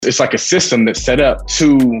It's like a system that's set up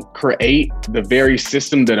to create the very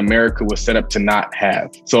system that America was set up to not have.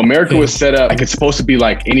 So America was set up like it's supposed to be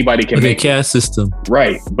like anybody can make a caste system.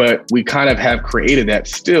 Right. But we kind of have created that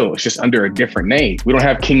still. It's just under a different name. We don't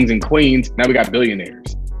have kings and queens. Now we got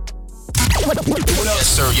billionaires. Yes,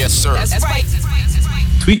 sir. Yes, sir. That's right.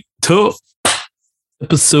 Tweet Talk,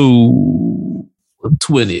 episode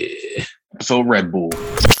 20. So Red Bull.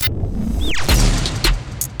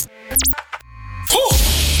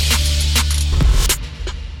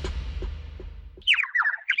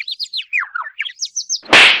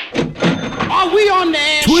 Are we on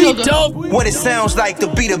there? Tweet Talk. What it sounds like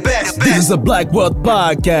to be the best. This is a Black Wealth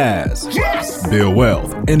Podcast. Yes. Build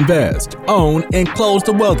wealth, invest, own, and close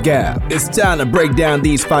the wealth gap. It's time to break down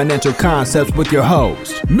these financial concepts with your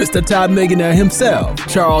host, Mr. Top Millionaire himself,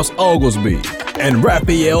 Charles Oglesby, and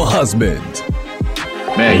Raphael Husband.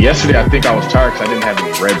 Man, yesterday I think I was tired because I didn't have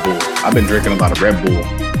any Red Bull. I've been drinking a lot of Red Bull.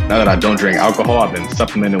 Now that I don't drink alcohol, I've been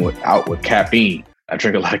supplementing with caffeine. I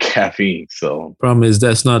drink a lot of caffeine, so. Problem is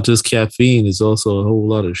that's not just caffeine, it's also a whole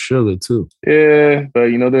lot of sugar too. Yeah, but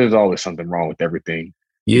there's always something wrong with everything.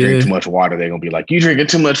 You drink too much water, they're going to be like, you drinking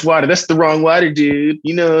too much water. That's the wrong water, dude.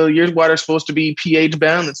 Your water's supposed to be pH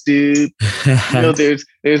balanced, dude. There's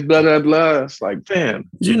blah, blah, blah. It's like, damn.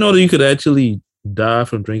 Did you know that you could actually die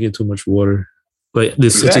from drinking too much water? Like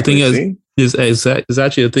there's such a thing as is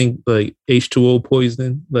actually a thing like H2O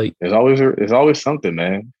poisoning. Like there's always something,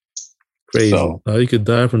 man. Crazy. So, you could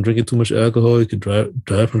die from drinking too much alcohol. You could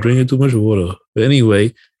die from drinking too much water. But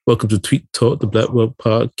anyway, welcome to Tweet Talk, the Black Wealth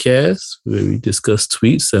Podcast, where we discuss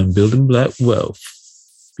tweets and building black wealth.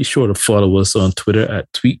 Be sure to follow us on Twitter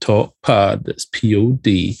at Tweet Talk Pod. That's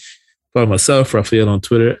POD. Follow myself, Raphael, on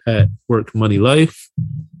Twitter at Work Money Life,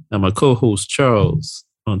 and my co-host Charles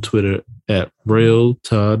on Twitter at Real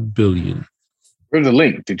Todd Billion. Where's the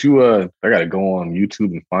link? Did you? I gotta go on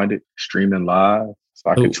YouTube and find it, streaming live, so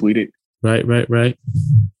I can tweet it. Right.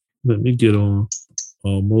 Let me get on.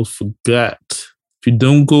 Almost forgot. If you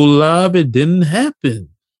don't go live, it didn't happen.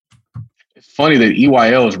 It's funny that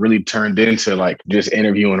EYL has really turned into like just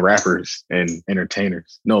interviewing rappers and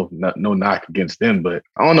entertainers. No knock against them, but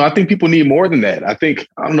I don't know. I think people need more than that.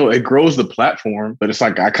 It grows the platform, but it's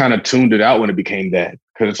like I kind of tuned it out when it became that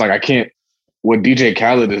because it's like I can't. What DJ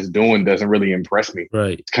Khaled is doing doesn't really impress me.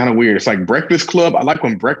 Right. It's kind of weird. It's like Breakfast Club. I like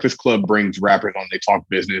when Breakfast Club brings rappers on, they talk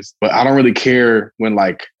business, but I don't really care when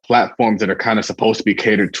like platforms that are kind of supposed to be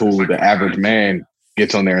catered to the average man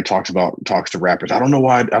gets on there and talks to rappers. I don't know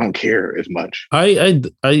why I don't care as much. I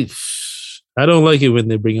don't like it when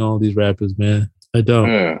they bring all these rappers, man. I don't.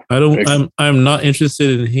 Yeah. I'm not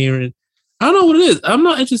interested in hearing. I don't know what it is. I'm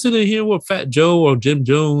not interested in hearing what Fat Joe or Jim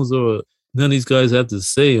Jones or none of these guys have to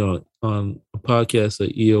say on a podcast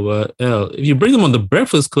like EOL. If you bring them on the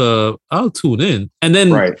Breakfast Club, I'll tune in. And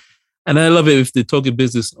then, right. And I love it if they're talking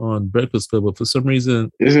business on Breakfast Club, but for some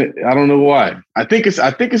reason, I don't know why. I think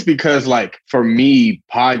it's because like for me,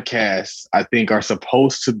 podcasts I think are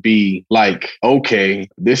supposed to be like, okay,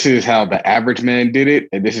 this is how the average man did it,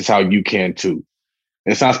 and this is how you can too.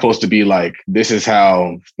 It's not supposed to be like, this is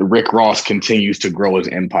how Rick Ross continues to grow his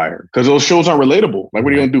empire. Because those shows aren't relatable. Like,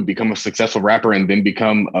 what are you going to do? Become a successful rapper and then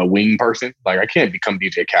become a wing person? Like, I can't become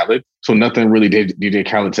DJ Khaled. So nothing really DJ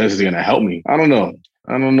Khaled says is going to help me. I don't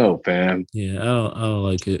know, fam. Yeah, I don't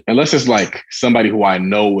like it. Unless it's like somebody who I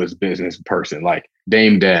know is business person, like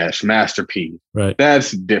Dame Dash, Master P. Right.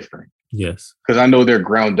 That's different. Yes. Because I know they're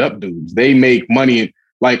ground up dudes. They make money.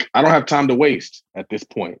 Like, I don't have time to waste at this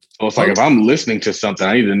point. So it's like, if I'm listening to something,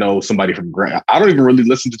 I need to know somebody from I don't even really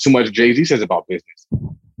listen to too much Jay-Z says about business.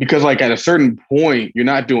 Because like at a certain point, you're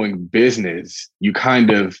not doing business. You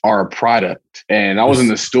kind of are a product. And I was in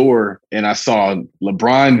the store and I saw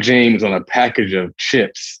LeBron James on a package of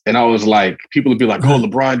chips. And I was like, people would be like, oh,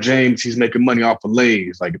 LeBron James, he's making money off of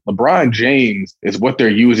Lay's. Like LeBron James is what they're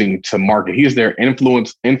using to market. He's their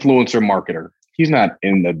influencer marketer. He's not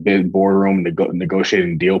in the big boardroom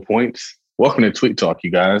negotiating deal points. Welcome to Tweet Talk, you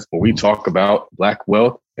guys, where we talk about black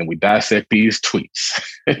wealth and we dissect these tweets.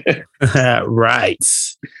 Right.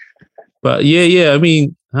 But yeah. I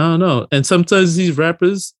mean, I don't know. And sometimes these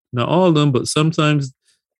rappers, not all of them, but sometimes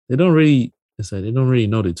they don't really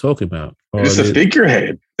know what they're talking about. It's a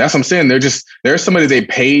figurehead. That's what I'm saying. There's somebody they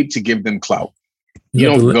paid to give them clout. You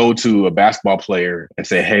don't go to a basketball player and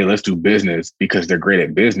say, hey, let's do business because they're great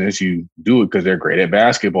at business. You do it because they're great at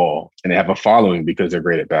basketball and they have a following because they're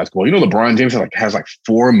great at basketball. LeBron James has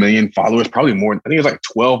 4 million followers, probably more. I think it's like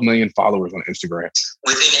 12 million followers on Instagram.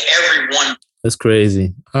 Within everyone. That's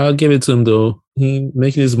crazy. I'll give it to him, though. He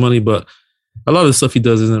making his money, but a lot of the stuff he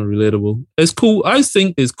does isn't relatable. It's cool. I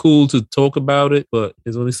think it's cool to talk about it, but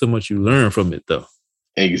there's only so much you learn from it, though.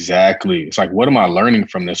 Exactly. It's like, what am I learning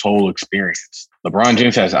from this whole experience? LeBron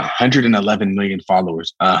James has 111 million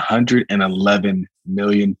followers. 111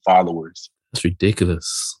 million followers. That's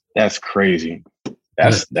ridiculous. That's crazy.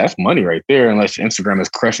 That's money right there, unless Instagram is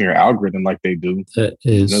crushing your algorithm like they do. That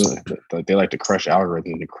is, they like to crush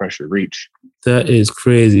algorithms and crush your reach. That is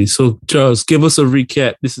crazy. So, Charles, give us a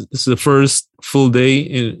recap. This is the first full day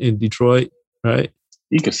in Detroit, right?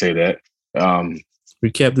 You could say that.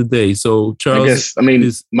 Recap the day. So, Charles,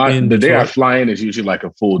 the day I fly in is usually like a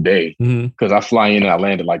full day because I fly in and I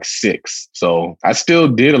land at like 6. So I still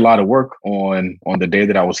did a lot of work on the day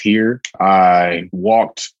that I was here. I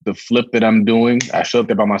walked the flip that I'm doing. I showed up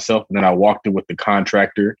there by myself, and then I walked it with the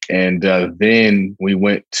contractor. And then we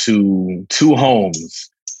went to 2 homes.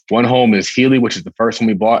 One home is Healy, which is the first one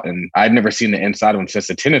we bought, and I'd never seen the inside of them since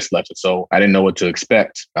the tenants left it, so I didn't know what to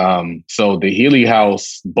expect. So the Healy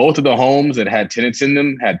house, both of the homes that had tenants in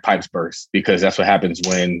them had pipes burst, because that's what happens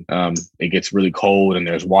when it gets really cold and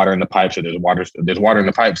there's water in the pipes, or there's water in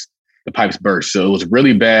the pipes. The pipes burst. So it was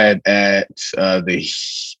really bad at the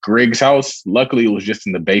Griggs house. Luckily, it was just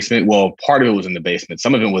in the basement. Well, part of it was in the basement.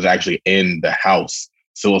 Some of it was actually in the house.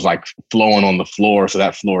 So it was like flowing on the floor. So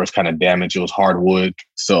that floor is kind of damaged. It was hardwood.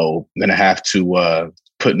 So I'm going to have to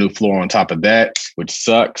put new floor on top of that, which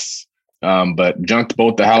sucks. But junked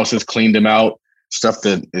both the houses, cleaned them out. Stuff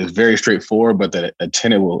that is very straightforward, but that a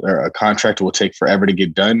tenant or a contractor will take forever to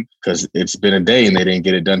get done because it's been a day and they didn't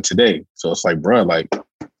get it done today. So it's like, bro, like,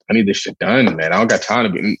 I need this shit done, man. I don't got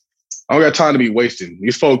time to be wasting.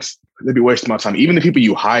 These folks, they be wasting my time. Even the people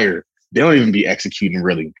you hire, they don't even be executing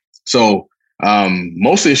really. So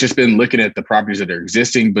mostly it's just been looking at the properties that are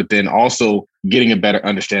existing, but then also getting a better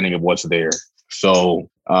understanding of what's there. So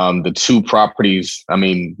the 2 properties, I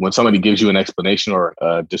mean, when somebody gives you an explanation or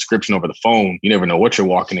a description over the phone, you never know what you're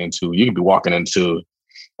walking into. You could be walking into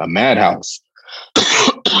a madhouse.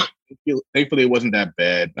 Thankfully, it wasn't that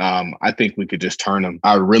bad. I think we could just turn them.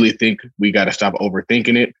 I really think we got to stop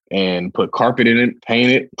overthinking it and put carpet in it, paint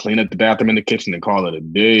it, clean up the bathroom and the kitchen, and call it a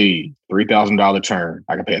day. $3,000 turn.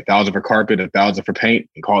 I can pay $1,000 for carpet, $1,000 for paint,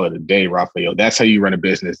 and call it a day, Rafael. That's how you run a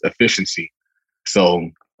business. Efficiency. So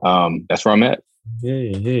that's where I'm at.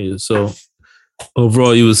 Yeah. So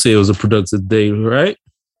overall, you would say it was a productive day, right?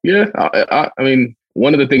 Yeah. I mean,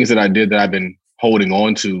 one of the things that I did that I've been holding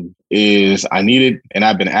on to is I needed, and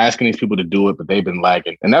I've been asking these people to do it, but they've been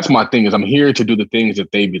lagging. And that's my thing, is I'm here to do the things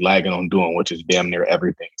that they be lagging on doing, which is damn near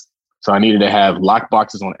everything. So I needed to have lock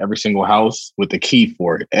boxes on every single house with the key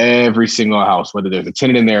for it. Every single house, whether there's a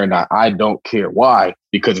tenant in there or not, I don't care. Why?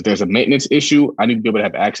 Because if there's a maintenance issue, I need to be able to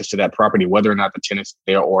have access to that property, whether or not the tenant's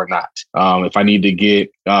there or not. If I need to get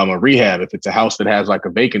a rehab, if it's a house that has like a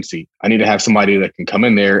vacancy, I need to have somebody that can come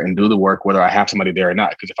in there and do the work, whether I have somebody there or not.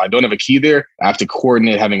 Because if I don't have a key there, I have to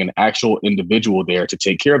coordinate having an actual individual there to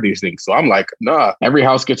take care of these things. So I'm like, nah, every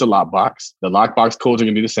house gets a lock box. The lock box codes are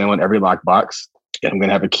going to be the same on every lock box. And I'm going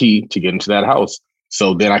to have a key to get into that house.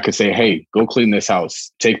 So then I could say, hey, go clean this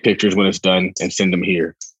house, take pictures when it's done and send them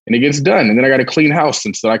here. And it gets done. And then I got a clean house.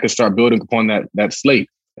 And so I could start building upon that slate.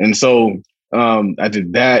 And so I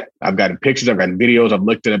did that. I've gotten pictures. I've gotten videos. I've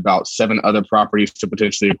looked at about 7 other properties to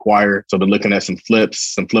potentially acquire. So I've been looking at some flip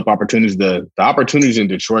opportunities. The opportunities in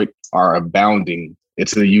Detroit are abounding.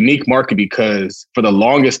 It's a unique market because for the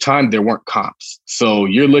longest time, there weren't comps. So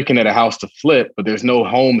you're looking at a house to flip, but there's no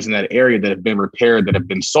homes in that area that have been repaired, that have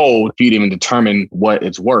been sold for you to even determine what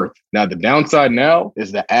it's worth. Now, the downside now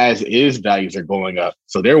is the as-is values are going up.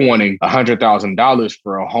 So they're wanting $100,000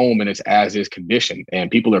 for a home in its as-is condition, and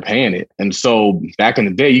people are paying it. And so back in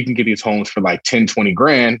the day, you can get these homes for like 10, 20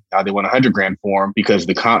 grand. Now they want 100 grand for them because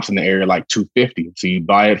the comps in the area are like 250. So you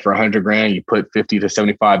buy it for 100 grand, you put 50 to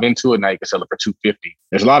 75 into it, now you can sell it for 250.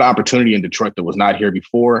 There's a lot of opportunity in Detroit that was not here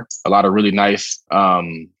before. A lot of really nice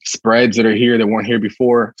spreads that are here that weren't here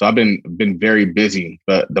before. So I've been very busy.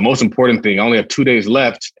 But the most important thing, I only have 2 days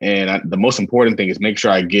left. And the most important thing is make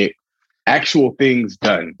sure I get actual things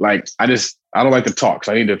done. Like I don't like to talk.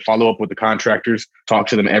 So I need to follow up with the contractors, talk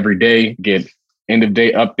to them every day, get end of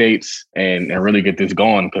day updates and really get this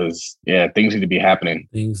going. Because things need to be happening.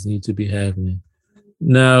 Things need to be happening.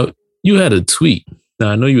 Now, you had a tweet. Now,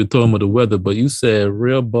 I know you were talking about the weather, but you said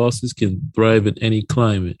real bosses can thrive in any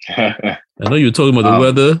climate. I know you were talking about the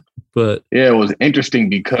weather, but... Yeah, it was interesting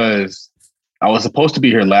because I was supposed to be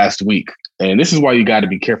here last week. And this is why you got to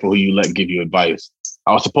be careful who you let give you advice.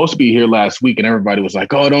 I was supposed to be here last week and everybody was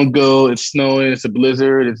like, oh, don't go. It's snowing. It's a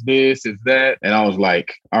blizzard. It's this, it's that. And I was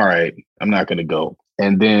like, all right, I'm not going to go.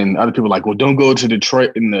 And then other people were like, well, don't go to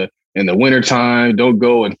Detroit in the wintertime. Don't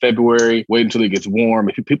go in February. Wait until it gets warm.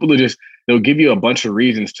 If people are they'll give you a bunch of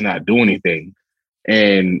reasons to not do anything.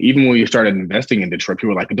 And even when you started investing in Detroit, people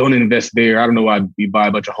were like, don't invest there. I don't know why you buy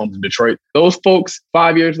a bunch of homes in Detroit. Those folks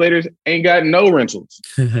 5 years later ain't got no rentals.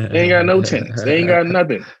 They ain't got no tenants. They ain't got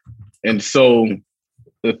nothing. And so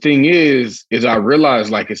the thing is I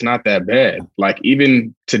realized like it's not that bad. Like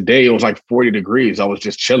even today, it was like 40 degrees. I was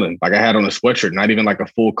just chilling. Like I had on a sweatshirt, not even like a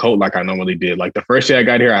full coat like I normally did. Like the first day I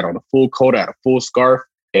got here, I had on a full coat, I had a full scarf.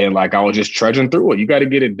 And like I was just trudging through it. You got to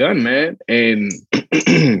get it done, man. And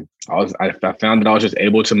I found that I was just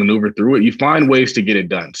able to maneuver through it. You find ways to get it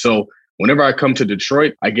done. So whenever I come to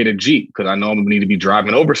Detroit, I get a Jeep because I know I'm gonna need to be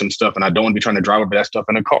driving over some stuff, and I don't want to be trying to drive over that stuff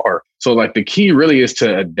in a car. So like the key really is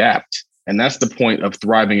to adapt, and that's the point of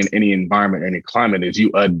thriving in any environment, any climate, is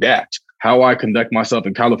you adapt. How I conduct myself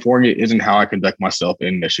in California isn't how I conduct myself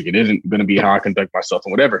in Michigan. It isn't going to be how I conduct myself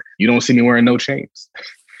in whatever. You don't see me wearing no chains.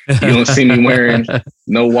 You don't see me wearing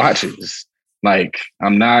no watches. Like,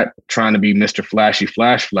 I'm not trying to be Mr. Flashy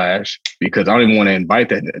Flash because I don't even want to invite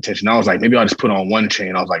that attention. I was like, maybe I'll just put on one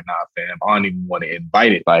chain. I was like, nah, fam, I don't even want to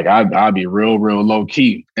invite it. Like, I'll be real low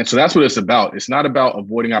key. And so that's what it's about. It's not about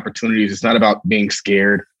avoiding opportunities. It's not about being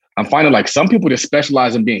scared. I'm finding like some people just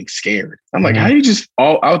specialize in being scared. I'm like, how do you just,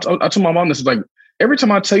 I told my mom this, is like, every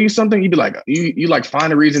time I tell you something, you'd be like, you like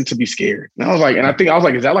find a reason to be scared. And I was like,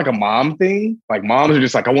 is that like a mom thing? Like moms are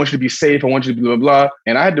just like, I want you to be safe. I want you to blah, blah, blah.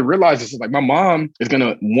 And I had to realize this, like my mom is going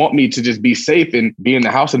to want me to just be safe and be in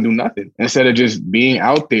the house and do nothing instead of just being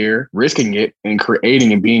out there, risking it and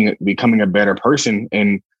creating and becoming a better person.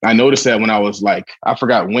 And I noticed that when I was like, I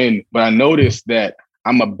forgot when, but I noticed that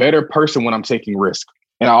I'm a better person when I'm taking risk.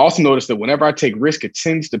 And I also noticed that whenever I take risk, it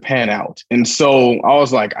tends to pan out. And so I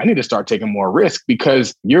was like, I need to start taking more risk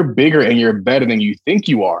because you're bigger and you're better than you think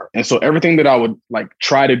you are. And so everything that I would like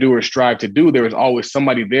try to do or strive to do, there was always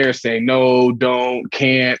somebody there saying, no, don't,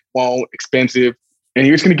 can't, won't, expensive. And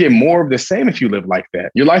you're just going to get more of the same if you live like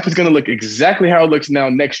that. Your life is going to look exactly how it looks now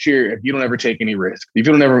next year if you don't ever take any risk. If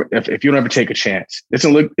you don't ever take a chance, it's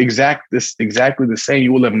going to look exactly the same.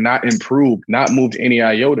 You will have not improved, not moved any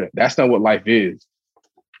iota. That's not what life is.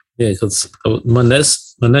 Yeah, because my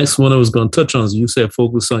next one I was going to touch on is you said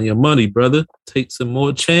focus on your money, brother. Take some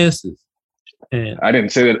more chances. And I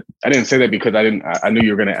didn't say that because I knew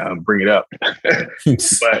you were going to bring it up.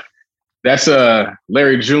 But that's a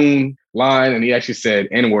Larry June line, and he actually said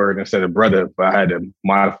N-word instead of brother, but I had to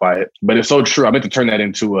modify it. But it's so true. I meant to turn that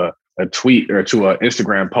into a tweet or to an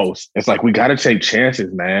Instagram post. It's like we got to take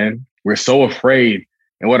chances, man. We're so afraid.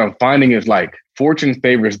 And what I'm finding is like fortune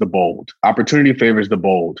favors the bold. Opportunity favors the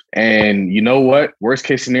bold. And you know what? Worst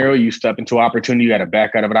case scenario, you step into opportunity, you got to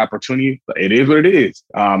back out of an opportunity. It is what it is.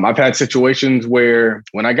 I've had situations where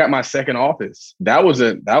when I got my second office, that was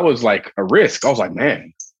like a risk. I was like,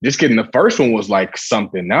 man, just getting the first one was like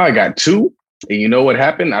something. Now I got two. And you know what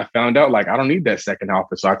happened? I found out like I don't need that second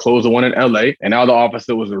office. So I closed the one in LA. And now the office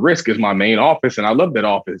that was a risk is my main office. And I love that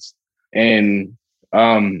office. And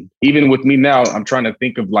even with me now, I'm trying to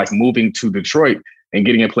think of like moving to Detroit and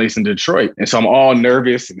getting a place in Detroit. And so I'm all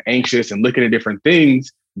nervous and anxious and looking at different things.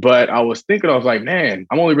 But I was like, man,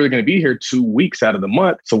 I'm only really going to be here 2 weeks out of the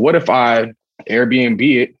month. So what if I Airbnb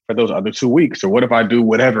it for those other 2 weeks? Or what if I do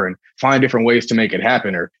whatever and find different ways to make it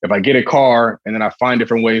happen? Or if I get a car and then I find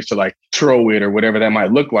different ways to like throw it or whatever that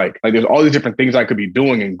might look like. Like there's all these different things I could be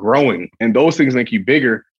doing and growing. And those things make you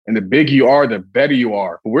bigger. And the bigger you are, the better you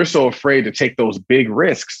are. But we're so afraid to take those big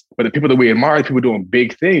risks. But the people that we admire, people doing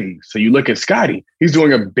big things. So you look at Scotty, he's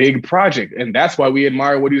doing a big project. And that's why we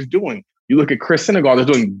admire what he's doing. You look at Chris Senegal, they're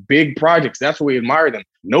doing big projects. That's why we admire them.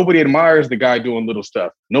 Nobody admires the guy doing little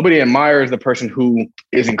stuff. Nobody admires the person who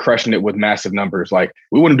isn't crushing it with massive numbers. Like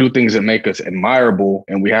we want to do things that make us admirable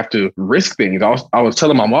and we have to risk things. I was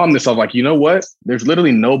telling my mom this. I was like, you know what? There's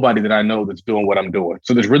literally nobody that I know that's doing what I'm doing.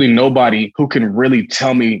 So there's really nobody who can really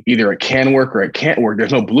tell me either it can work or it can't work.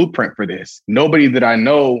 There's no blueprint for this. Nobody that I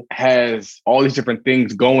know has all these different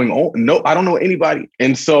things going on. No, I don't know anybody.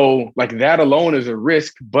 And so like that alone is a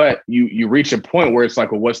risk, but you reach a point where it's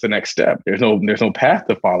like, well, what's the next step? There's no path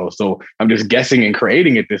to follow. So I'm just guessing and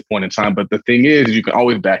creating at this point in time. But the thing is you can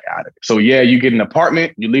always back out of it. So yeah, you get an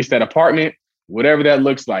apartment, you lease that apartment, whatever that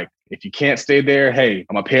looks like. If you can't stay there, hey,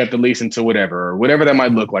 I'm gonna pay up the lease until whatever, or whatever that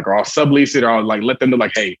might look like, or I'll sublease it, or I'll like let them know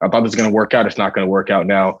like, hey, I thought this was gonna work out. It's not gonna work out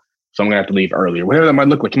now. So I'm gonna have to leave earlier. Whatever that might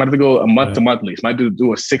look like. You might have to go a month-to-month lease, might do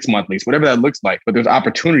a 6-month lease, whatever that looks like. But there's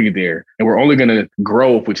opportunity there. And we're only gonna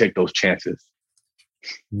grow if we take those chances.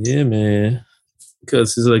 Yeah, man.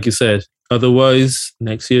 Because it's like you said, otherwise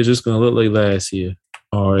next year is just gonna look like last year.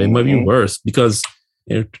 Or it might be worse because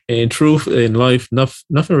In truth, in life,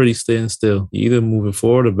 nothing really stands still. You either moving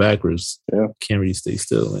forward or backwards. Yeah. Can't really stay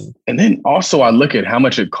still. Man. And then also I look at how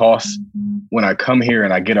much it costs when I come here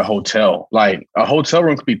and I get a hotel. Like a hotel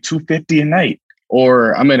room could be $250 a night.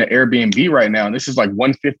 Or I'm in an Airbnb right now and this is like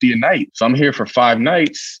 $150 a night. So I'm here for 5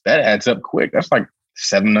 nights. That adds up quick. That's like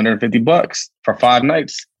 $750 for 5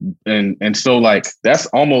 nights. And so like that's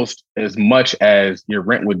almost as much as your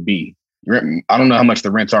rent would be. I don't know how much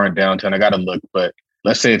the rents are in downtown. I got to look, but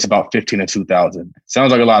let's say it's about $15,000 to $2,000.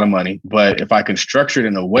 Sounds like a lot of money, but if I can structure it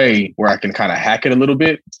in a way where I can kind of hack it a little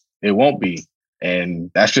bit, it won't be. And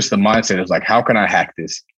that's just the mindset. It's like, how can I hack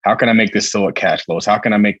this? How can I make this so it cash flows? How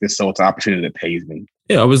can I make this so it's an opportunity that pays me?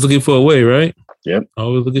 Yeah, I was looking for a way, right? Yep. I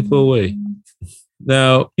was looking for a way.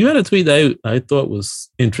 Now, you had a tweet that I thought was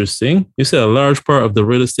interesting. You said a large part of the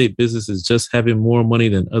real estate business is just having more money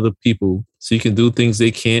than other people so you can do things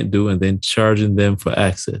they can't do and then charging them for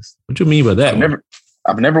access. What do you mean by that?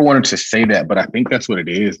 I've never wanted to say that, but I think that's what it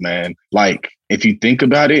is, man. Like, if you think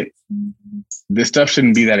about it, this stuff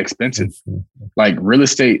shouldn't be that expensive. Like, real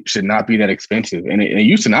estate should not be that expensive. And it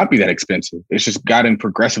used to not be that expensive. It's just gotten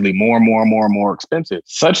progressively more and more expensive,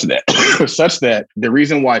 such that the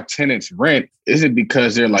reason why tenants rent isn't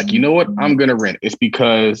because they're like, you know what, I'm going to rent. It's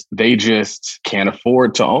because they just can't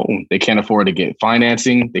afford to own. They can't afford to get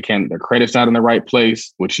financing. Their credit's not in the right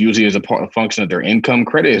place, which usually is a function of their income.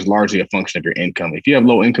 Credit is largely a function of your income. If you have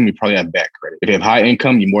low income, you probably have bad credit. If you have high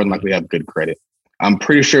income, you more than likely have good credit. I'm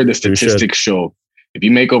pretty sure the statistics show if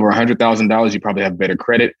you make over $100,000, you probably have better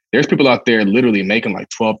credit. There's people out there literally making like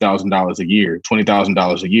 $12,000 a year,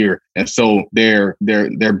 $20,000 a year. And so they're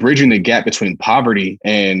bridging the gap between poverty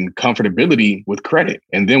and comfortability with credit.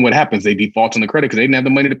 And then what happens? They default on the credit because they didn't have the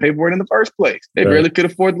money to pay for it in the first place. They barely could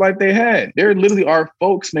afford the life they had. There literally are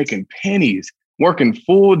folks making pennies, working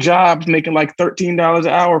full jobs, making like $13 an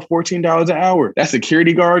hour, $14 an hour. That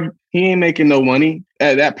security guard, he ain't making no money.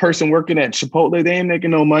 That person working at Chipotle, they ain't making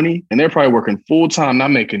no money. And they're probably working full time, not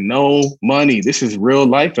making no money. This is real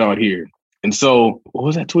life out here. And so what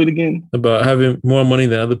was that tweet again? About having more money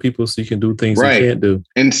than other people so you can do things you can't do.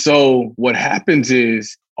 And so what happens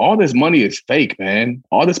is all this money is fake, man.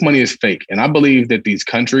 All this money is fake. And I believe that these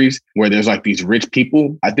countries where there's like these rich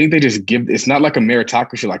people, I think they just it's not like a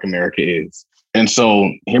meritocracy like America is. And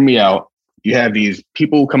so hear me out. You have these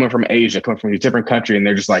people coming from Asia, coming from these different countries, and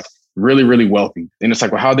they're just like really, really wealthy. And it's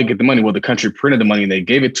like, well, how'd they get the money? Well, the country printed the money and they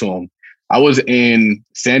gave it to them. I was in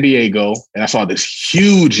San Diego and I saw this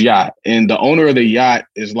huge yacht, and the owner of the yacht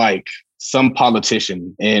is like some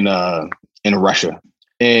politician in Russia.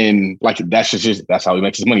 And like, that's how he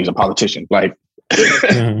makes his money. He's a politician. Like, does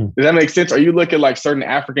that make sense? Or you look at like certain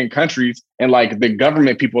African countries and like the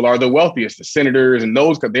government people are the wealthiest, the senators and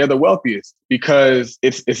those, they're the wealthiest because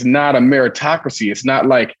it's not a meritocracy. It's not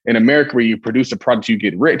like in America where you produce a product, you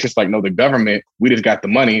get rich. It's like, no, the government, we just got the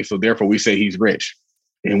money. So therefore we say he's rich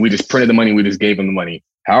and we just printed the money. We just gave him the money.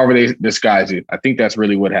 However they disguise it. I think that's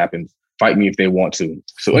really what happens. Fight me if they want to.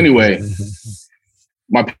 So anyway,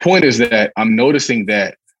 my point is that I'm noticing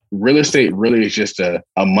that real estate really is just a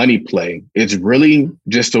money play. It's really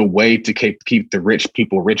just a way to keep the rich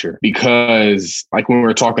people richer because like when we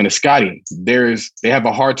were talking to Scotty, they have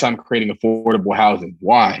a hard time creating affordable housing.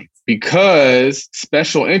 Why? Because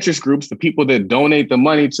special interest groups, the people that donate the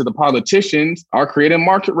money to the politicians, are creating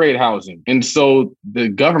market rate housing. And so the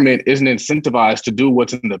government isn't incentivized to do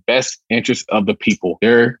what's in the best interest of the people.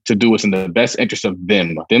 They're to do what's in the best interest of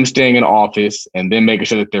them staying in office and then making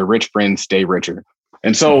sure that their rich friends stay richer.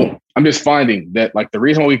 And so I'm just finding that like the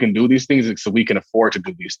reason why we can do these things is so we can afford to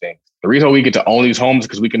do these things. The reason why we get to own these homes is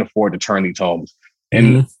because we can afford to turn these homes.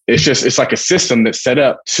 And it's like a system that's set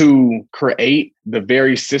up to create the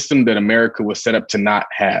very system that America was set up to not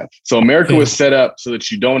have. So America was set up so that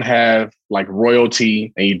you don't have like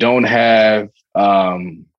royalty and you don't have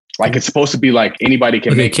like it's supposed to be like anybody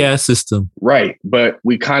can make a caste system. Right. But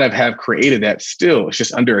we kind of have created that still. It's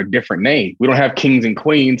just under a different name. We don't have kings and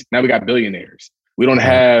queens. Now we got billionaires. We don't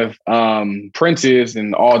have princes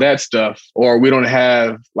and all that stuff, or we don't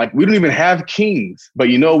even have kings. But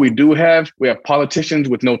we have politicians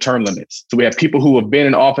with no term limits. So we have people who have been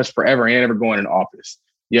in office forever and never going in office.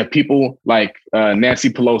 You have people like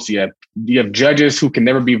Nancy Pelosi. You have judges who can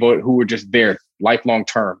never be voted, who are just there lifelong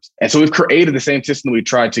terms. And so we've created the same system we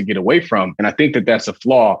tried to get away from. And I think that that's a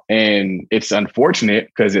flaw. And it's unfortunate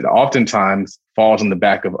because it oftentimes falls on the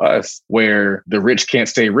back of us where the rich can't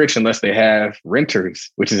stay rich unless they have renters,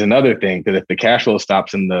 which is another thing. Because if the cash flow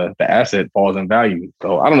stops and the asset falls in value.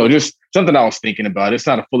 So I don't know, just something I was thinking about. It's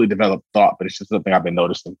not a fully developed thought, but it's just something I've been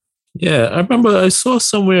noticing. Yeah, I remember I saw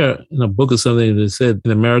somewhere in a book or something that said in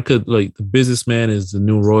America, like the businessman is the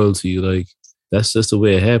new royalty. Like that's just the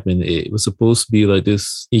way it happened. It was supposed to be like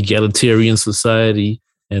this egalitarian society.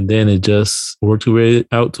 And then it just worked its way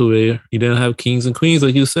out to where you didn't have kings and queens,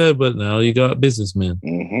 like you said, but now you got businessmen.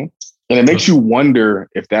 Mm-hmm. And it makes you wonder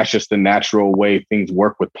if that's just the natural way things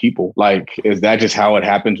work with people. Like, is that just how it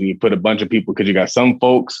happens when you put a bunch of people? Because you got some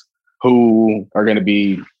folks who are going to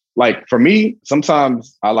be like, for me,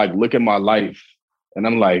 sometimes I like look at my life and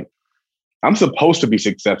I'm like, I'm supposed to be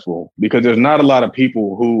successful because there's not a lot of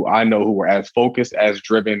people who I know who are as focused, as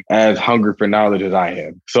driven, as hungry for knowledge as I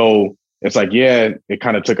am. So it's like, yeah, it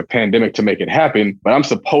kind of took a pandemic to make it happen, but I'm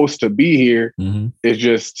supposed to be here. Mm-hmm. It's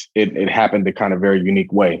just, it happened the kind of very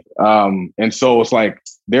unique way. And so it's like,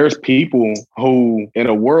 there's people who in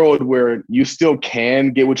a world where you still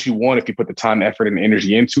can get what you want if you put the time, effort, and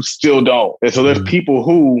energy into, still don't. And so there's people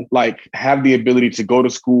who like have the ability to go to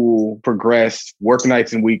school, progress, work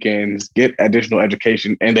nights and weekends, get additional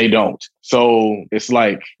education, and they don't. So it's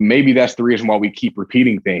like, maybe that's the reason why we keep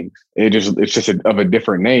repeating things. It's just of a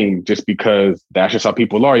different name, just because that's just how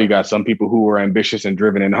people are. You got some people who are ambitious and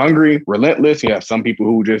driven and hungry, relentless. You have some people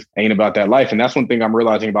who just ain't about that life. And that's one thing I'm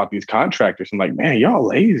realizing about these contractors. I'm like, man, y'all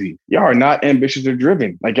lazy. Y'all are not ambitious or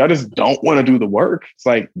driven. Like, y'all just don't want to do the work. It's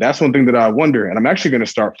like, that's one thing that I wonder. And I'm actually going to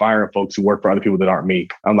start firing folks who work for other people that aren't me.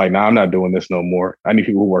 I'm like, nah, I'm not doing this no more. I need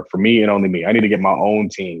people who work for me and only me. I need to get my own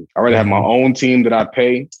team. I'd rather have my own team that I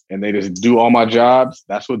pay and they just do all my jobs.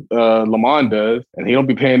 That's what Lamont does. And he don't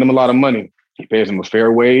be paying them a lot of money. He pays them a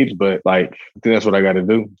fair wage, but like, I think that's what I got to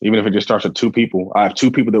do. Even if it just starts with 2 people, I have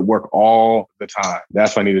 2 people that work all the time.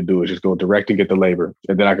 That's what I need to do, is just go direct and get the labor.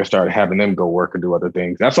 And then I can start having them go work and do other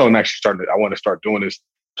things. That's what I'm actually starting to, I want to start doing, is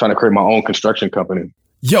trying to create my own construction company.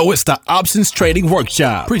 Yo, it's the Options Trading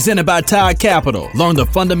Workshop, presented by Tide Capital. Learn the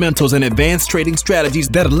fundamentals and advanced trading strategies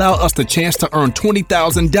that allow us the chance to earn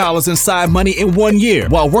 $20,000 in side money in 1 year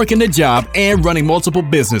while working the job and running multiple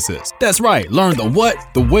businesses. That's right, learn the what,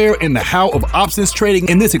 the where, and the how of options trading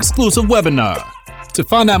in this exclusive webinar. To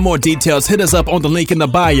find out more details, hit us up on the link in the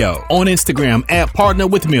bio, on Instagram at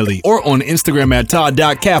PartnerWithMillie, or on Instagram at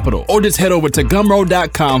Todd.Capital, or just head over to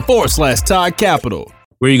Gumroad.com/Todd Capital.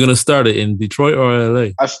 Where are you going to start it, in Detroit or LA?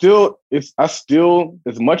 I still, as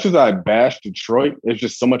much as I bash Detroit, there's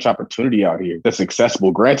just so much opportunity out here that's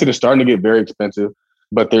accessible. Granted, it's starting to get very expensive,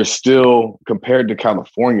 but there's still, compared to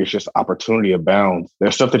California, it's just opportunity abounds.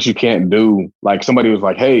 There's stuff that you can't do. Like, somebody was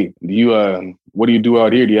like, hey, what do you do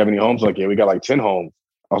out here? Do you have any homes? Like, yeah, we got like 10 homes.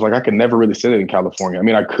 I was like, I could never really say that in California. I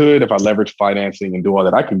mean, I could if I leverage financing and do all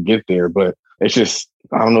that. I could get there, but it's just,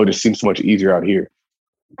 I don't know, it just seems so much easier out here.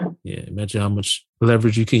 Yeah, imagine how much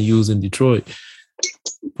leverage you can use in Detroit.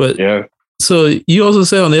 But yeah. So you also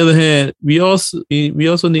say, on the other hand, we also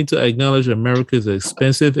need to acknowledge America is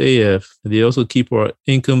expensive AF. And they also keep our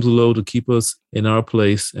incomes low to keep us in our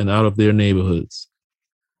place and out of their neighborhoods.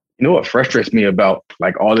 You know what frustrates me about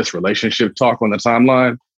like all this relationship talk on the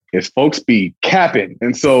timeline is folks be capping.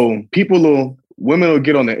 And so women will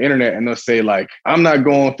get on the internet and they'll say like, I'm not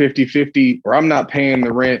going 50-50 or I'm not paying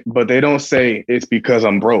the rent, but they don't say it's because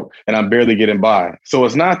I'm broke and I'm barely getting by. So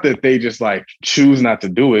it's not that they just like choose not to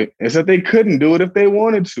do it. It's that they couldn't do it if they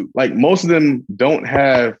wanted to. Like, most of them don't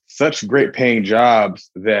have such great paying jobs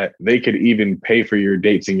that they could even pay for your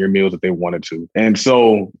dates and your meals if they wanted to. And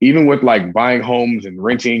so even with like buying homes and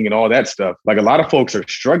renting and all that stuff, like a lot of folks are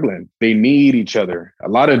struggling. They need each other. A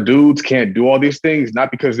lot of dudes can't do all these things, not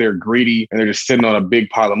because they're greedy and they're just sitting on a big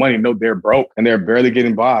pile of money. No, they're broke and they're barely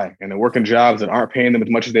getting by, and they're working jobs that aren't paying them as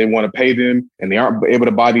much as they want to pay them. And they aren't able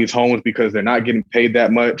to buy these homes because they're not getting paid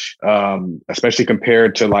that much, especially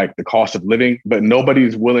compared to like the cost of living. But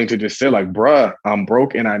nobody's willing to just say like, bruh, I'm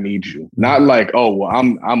broke and I need you. Not like, oh, well,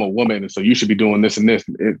 I'm a woman, so you should be doing this and this.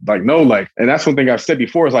 Like, no, like, and that's one thing I've said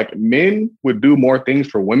before is like, men would do more things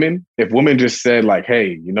for women if women just said like,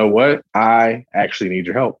 hey, you know what? I actually need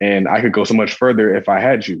your help and I could go so much further if I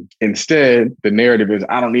had you. Instead, the narrative is,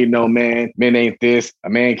 I don't need no man. Men ain't this. A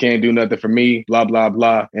man can't do nothing for me, blah, blah,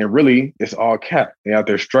 blah. And really, it's all cap. They're out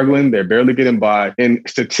there struggling. They're barely getting by. And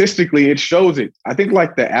statistically, it shows it. I think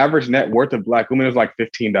like the average net worth of Black women is like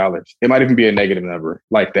 $15. It might even be a negative number.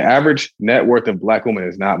 Like the average net worth of Black women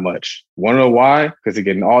is not much. Want to know why? Because they're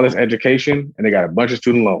getting all this education and they got a bunch of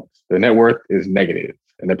student loans. Their net worth is negative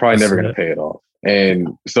and they're probably never going to pay it off. And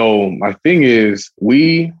so my thing is,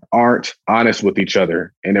 we aren't honest with each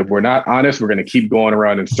other. And if we're not honest, we're going to keep going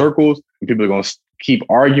around in circles and people are going to keep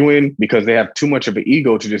arguing because they have too much of an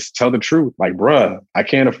ego to just tell the truth. Like, bruh, I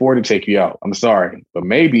can't afford to take you out. I'm sorry. But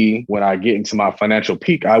maybe when I get into my financial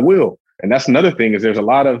peak, I will. And that's another thing, is there's a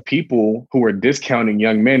lot of people who are discounting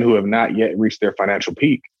young men who have not yet reached their financial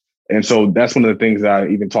peak. And so that's one of the things that I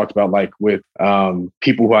even talked about, like with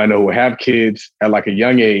people who I know who have kids at like a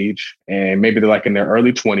young age, and maybe they're like in their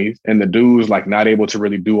early 20s, and the dude's like not able to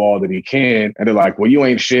really do all that he can. And they're like, well, you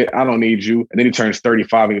ain't shit. I don't need you. And then he turns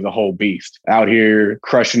 35 and he's a whole beast out here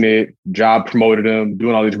crushing it. Job promoted him,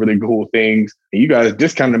 doing all these really cool things. And you guys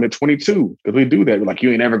discounted him at 22 because we do that. We're like,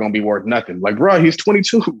 you ain't ever going to be worth nothing. Like, bro, he's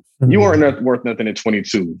 22. You aren't worth nothing at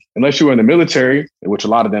 22 unless you were in the military, which a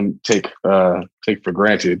lot of them take for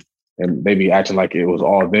granted. And they be acting like it was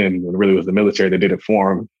all them when it really was the military that did it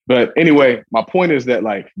for them. But anyway, my point is that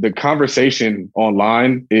like the conversation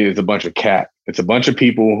online is a bunch of cat. It's a bunch of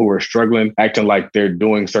people who are struggling, acting like they're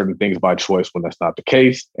doing certain things by choice when that's not the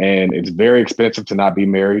case. And it's very expensive to not be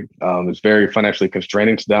married. It's very financially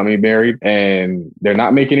constraining to not be married. And they're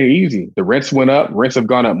not making it easy. The rents went up. Rents have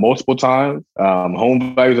gone up multiple times.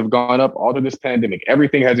 Home values have gone up all through this pandemic.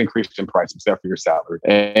 Everything has increased in price except for your salary.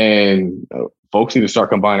 And folks need to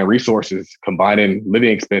start combining resources, combining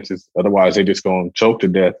living expenses. Otherwise, they're just going to choke to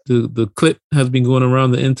death. The clip has been going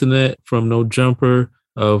around the internet from No Jumper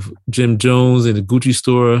of Jim Jones in the Gucci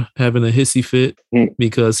store having a hissy fit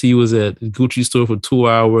because he was at the Gucci store for 2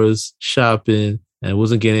 hours shopping and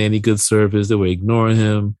wasn't getting any good service. They were ignoring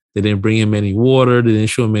him. They didn't bring him any water. They didn't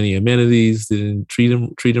show him any amenities. They didn't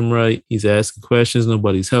treat him right. He's asking questions.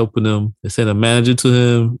 Nobody's helping him. They sent a manager to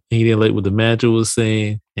him. And he didn't like what the manager was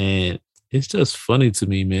saying. And it's just funny to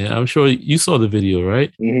me, man. I'm sure you saw the video,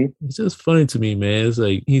 right? Mm-hmm. It's just funny to me, man. It's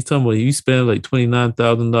like he's talking about you spent like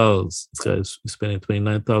 $29,000. This guy's spending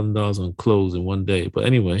 $29,000 on clothes in one day. But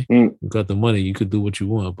anyway, you got the money. You could do what you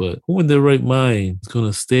want. But who in their right mind is going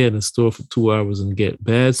to stay at the store for 2 hours and get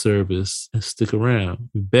bad service and stick around?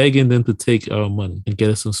 We're begging them to take our money and get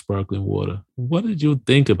us some sparkling water. What did you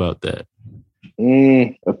think about that?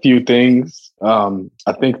 A few things.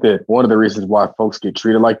 I think that one of the reasons why folks get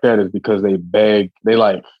treated like that is because they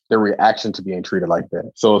like their reaction to being treated like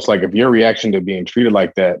that. So it's like if your reaction to being treated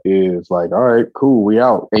like that is like, all right, cool, we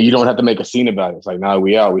out. And you don't have to make a scene about it. It's like, nah,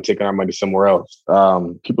 we out. We taking our money somewhere else.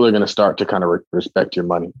 People are going to start to kind of respect your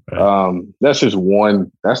money. Right. That's just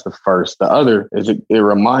one. That's the first. The other is it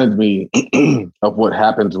reminds me of what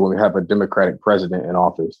happens when we have a Democratic president in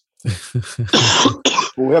office.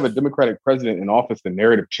 When we have a Democratic president in office, the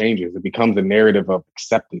narrative changes. It becomes a narrative of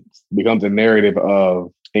acceptance. It becomes a narrative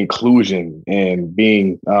of inclusion and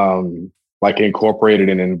being like incorporated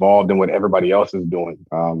and involved in what everybody else is doing.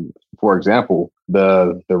 For example,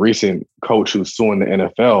 the recent coach who's suing the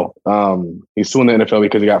NFL, he's suing the NFL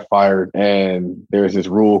because he got fired. And there's this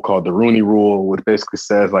rule called the Rooney Rule, which basically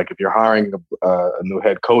says like if you're hiring a new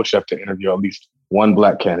head coach, you have to interview at least one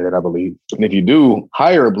black candidate, I believe. And if you do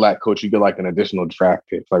hire a black coach, you get like an additional draft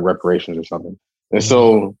pick, like reparations or something. And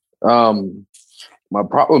so my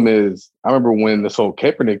problem is, I remember when this whole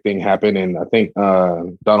Kaepernick thing happened, and I think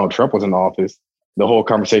Donald Trump was in office, the whole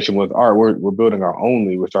conversation was, all right, we're building our own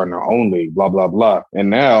league, we're starting our own league, blah, blah, blah. And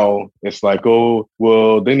now it's like, oh,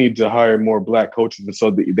 well, they need to hire more black coaches. And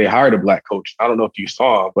so they hired a black coach. I don't know if you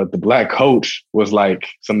saw, but the black coach was like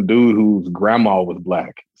some dude whose grandma was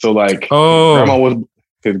black. So like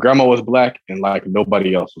his grandma was black and like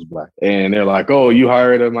nobody else was black. And they're like, oh, you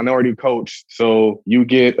hired a minority coach, so you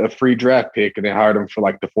get a free draft pick. And they hired him for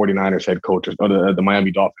like the 49ers head coach or the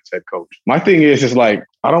Miami Dolphins head coach. My thing is like,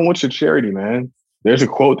 I don't want your charity, man. There's a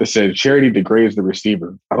quote that said, charity degrades the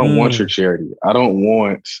receiver. I don't want your charity. I don't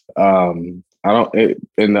want, and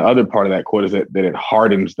the other part of that quote is that it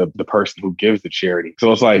hardens the person who gives the charity.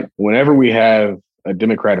 So it's like, whenever we have a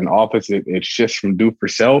Democrat in office, it shifts from do for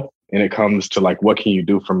self and it comes to like, what can you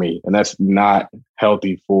do for me? And that's not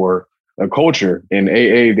healthy for a culture. In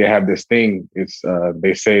AA, they have this thing. It's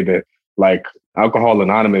they say that like Alcohol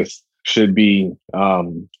Anonymous should be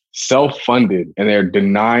self-funded, and they're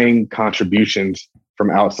denying contributions from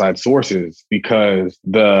outside sources because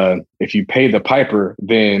if you pay the piper,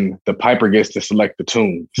 then the piper gets to select the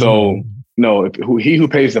tune. So no, he who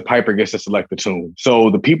pays the piper gets to select the tune. So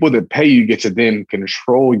the people that pay you get to then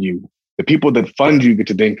control you. The people that fund you get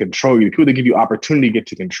to then control you. The people that give you opportunity get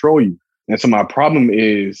to control you. And so my problem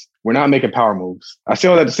is we're not making power moves. I say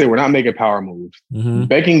all that to say we're not making power moves. Mm-hmm.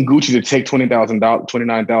 Begging Gucci to take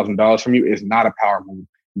 $29,000 from you is not a power move.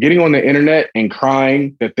 Getting on the internet and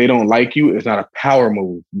crying that they don't like you is not a power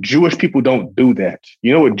move. Jewish people don't do that.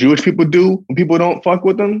 You know what Jewish people do when people don't fuck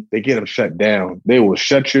with them? They get them shut down. They will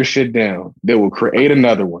shut your shit down. They will create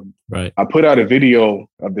another one. Right. I put out a video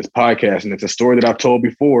of this podcast, and it's a story that I've told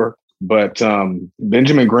before, but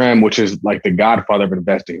Benjamin Graham, which is like the godfather of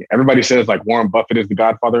investing. Everybody says like Warren Buffett is the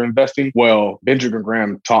godfather of investing. Well, Benjamin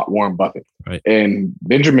Graham taught Warren Buffett. Right. And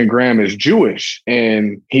Benjamin Graham is Jewish.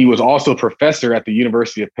 And he was also a professor at the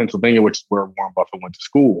University of Pennsylvania, which is where Warren Buffett went to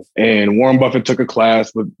school. And Warren Buffett took a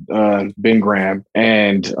class with Ben Graham.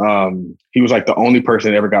 And he was like the only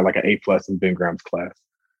person that ever got like an A+ in Ben Graham's class.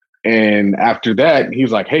 And after that, he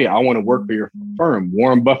was like, hey, I want to work for your firm.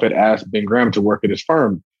 Warren Buffett asked Ben Graham to work at his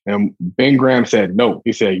firm. And Ben Graham said, no.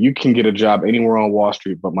 He said, you can get a job anywhere on Wall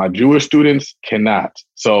Street, but my Jewish students cannot.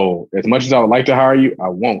 So as much as I would like to hire you, I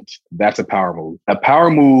won't. That's a power move. A power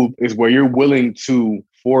move is where you're willing to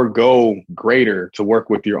forego greater to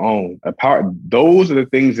work with your own. Those are the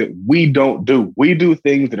things that we don't do. We do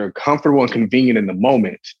things that are comfortable and convenient in the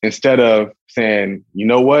moment instead of saying, you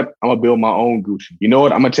know what, I'm gonna build my own Gucci. You know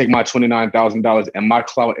what, I'm gonna take my $29,000 and my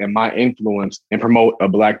clout and my influence and promote a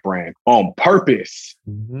Black brand on purpose.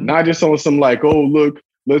 Not just on some like, oh, look,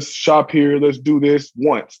 let's shop here, let's do this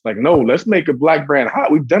once. Like, no, let's make a Black brand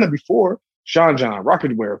hot. We've done it before. Sean John,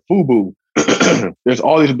 Rocketwear, FUBU. There's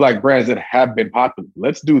all these Black brands that have been popular.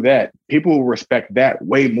 Let's do that. People will respect that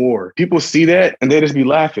way more. People see that and they just be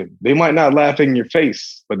laughing. They might not laugh in your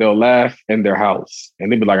face, but they'll laugh in their house.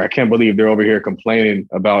 And they'll be like, I can't believe they're over here complaining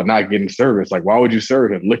about not getting service. Like, why would you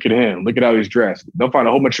serve him? Look at him. Look at how he's dressed. They'll find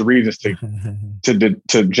a whole bunch of reasons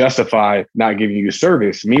to justify not giving you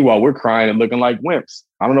service. Meanwhile, we're crying and looking like wimps.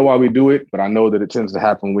 I don't know why we do it, but I know that it tends to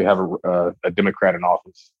happen when we have a Democrat in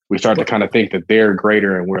office. We start to kind of think that they're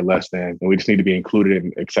greater and we're less than, and we just need to be included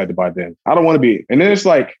and accepted by them. I don't want to be. And then it's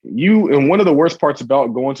like and one of the worst parts about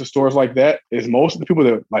going to stores like that is most of the people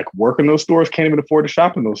that like work in those stores can't even afford to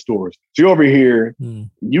shop in those stores. So you're over here,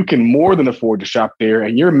 you can more than afford to shop there,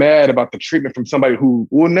 and you're mad about the treatment from somebody who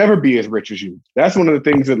will never be as rich as you. That's one of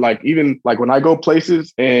the things that like, even like when I go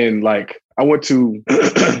places and like, I went to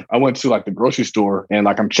like the grocery store and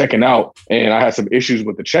like I'm checking out and I had some issues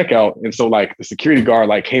with the checkout. And so like the security guard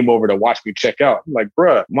like came over to watch me check out. I'm like,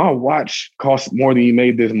 bruh, my watch costs more than you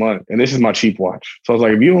made this month. And this is my cheap watch. So I was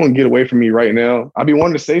like, if you don't get away from me right now, I'd be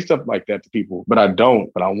wanting to say stuff like that to people, but I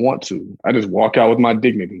don't, but I want to. I just walk out with my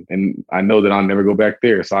dignity and I know that I'll never go back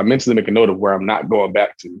there. So I mentally make a note of where I'm not going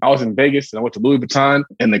back to. I was in Vegas and I went to Louis Vuitton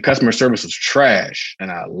and the customer service was trash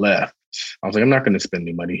and I left. I was like, I'm not going to spend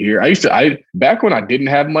any money here. Back when I didn't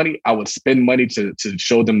have money, I would spend money to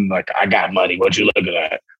show them like, I got money. What you looking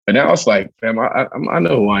at? But now it's like, fam, I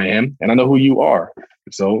know who I am and I know who you are.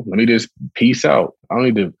 So let me just peace out. I don't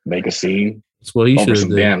need to make a scene. That's what you should have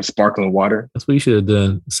done. Damn sparkling water. That's what you should have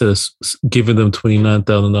done. Instead of giving them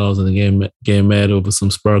 $29,000 and getting mad over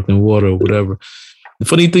some sparkling water or whatever. The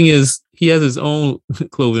funny thing is, he has his own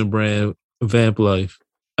clothing brand, Vamp Life.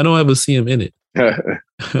 I don't ever see him in it.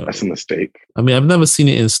 That's a mistake. I mean, I've never seen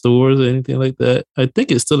it in stores or anything like that. I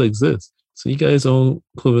think it still exists. So you guys own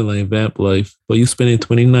clothing line Vamp Life, but you spending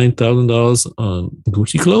 $29,000 on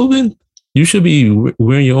Gucci clothing? You should be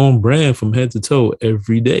wearing your own brand from head to toe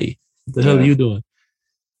every day. What the hell are you doing?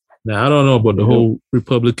 Now, I don't know about the whole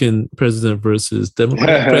Republican president versus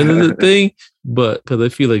Democrat president thing, but because I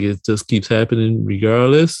feel like it just keeps happening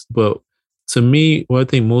regardless. But to me, what I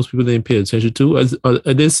think most people didn't pay attention to,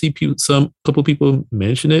 I did see couple people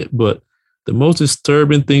mention it, but the most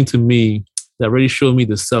disturbing thing to me that really showed me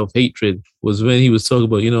the self-hatred was when he was talking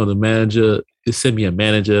about, the manager, they sent me a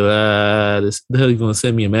manager, the hell are you going to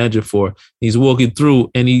send me a manager for? He's walking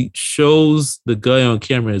through and he shows the guy on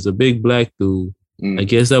camera as a big Black dude. I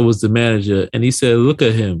guess that was the manager. And he said, look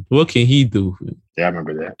at him. What can he do? Yeah, I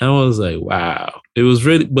remember that. And I was like, wow. It was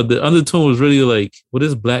really, but the undertone was really like, what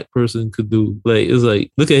this Black person could do. Like, it's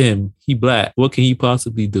like, look at him. He Black. What can he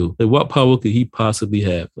possibly do? Like, what power could he possibly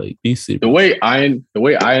have? Like, be serious. The way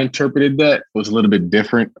I interpreted that was a little bit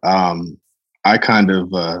different. I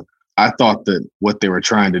thought that what they were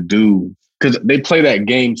trying to do, because they play that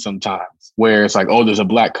game sometimes where it's like, oh, there's a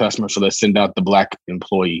Black customer, so let's send out the Black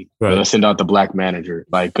employee. Right. Let's send out the Black manager.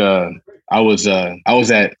 Like I was at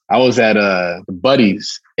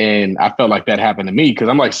Buddy's and I felt like that happened to me because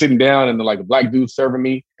I'm like sitting down and then like a Black dude serving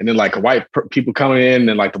me and then like white people coming in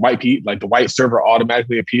and like the white server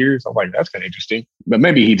automatically appears. I'm like, that's kind of interesting. But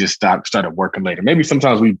maybe he just started working later. Maybe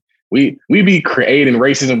sometimes we be creating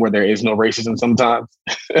racism where there is no racism sometimes.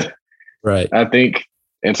 Right. I think.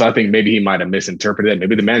 And so I think maybe he might have misinterpreted it.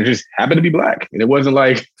 Maybe the manager just happened to be Black and it wasn't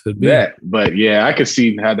like that. But yeah, I could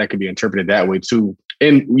see how that could be interpreted that way too.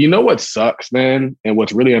 And you know what sucks, man? And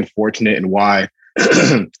what's really unfortunate and why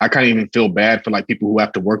I can't even feel bad for like people who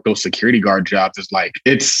have to work those security guard jobs is like,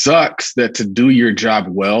 it sucks that to do your job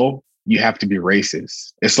well, you have to be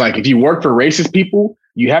racist. It's like if you work for racist people,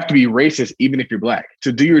 you have to be racist even if you're black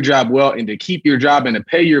to do your job well and to keep your job and to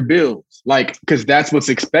pay your bills. Like, because that's what's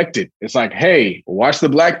expected. It's like, hey, watch the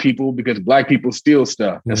black people because black people steal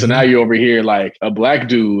stuff. Mm-hmm. And so now you're over here like a black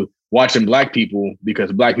dude watching black people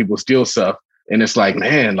because black people steal stuff. And it's like,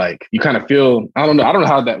 man, like you kind of feel, I don't know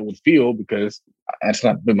how that would feel because that's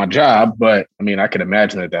not been my job. But I mean, I can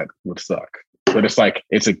imagine that would suck. But it's like,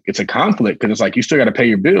 it's a conflict because it's like, you still got to pay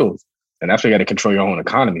your bills. And that's why you got to control your own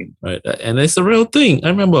economy. Right. And it's a real thing. I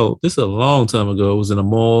remember this is a long time ago. I was in a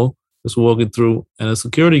mall, just walking through, and a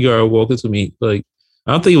security guard walked into me. Like,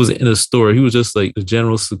 I don't think he was in a store. He was just like the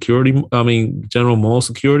general mall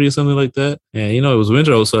security or something like that. And, it was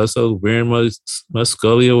winter outside, so I was wearing my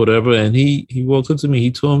Scully or whatever. And he walked up to me. He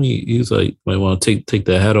told me, he's like, might want to take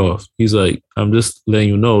that hat off. He's like, I'm just letting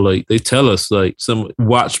you know, like, they tell us, like,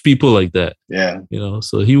 watch people like that. Yeah.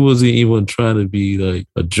 So he wasn't even trying to be like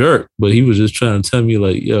a jerk, but he was just trying to tell me,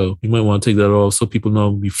 like, yo, you might want to take that off so people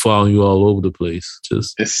know be following you all over the place.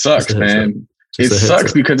 It sucks, man. It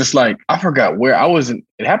sucks because it's like, I forgot where I was in.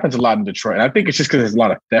 It happens a lot in Detroit. And I think it's just because there's a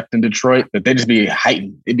lot of theft in Detroit that they just be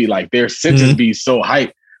heightened. It'd be like their senses be so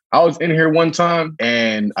hyped. I was in here one time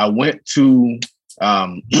and I went to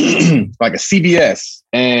like a CVS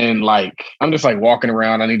and like, I'm just like walking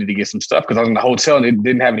around. I needed to get some stuff because I was in the hotel and it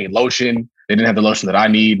didn't have any lotion. They didn't have the lotion that I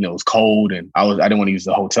need and it was cold and I didn't want to use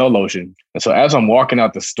the hotel lotion. And so as I'm walking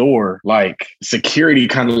out the store, like security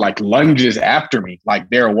kind of like lunges after me. Like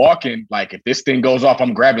they're walking, like if this thing goes off,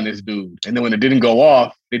 I'm grabbing this dude. And then when it didn't go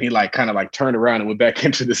off, then he like kind of like turned around and went back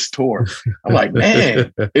into the store. I'm like,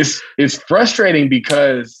 man, it's frustrating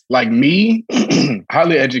because like me,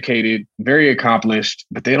 highly educated, very accomplished,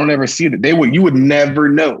 but they don't ever see that. You would never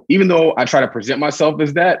know. Even though I try to present myself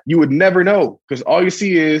as that, you would never know because all you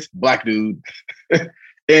see is black dude.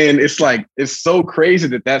 And it's like, it's so crazy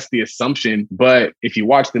that that's the assumption. But if you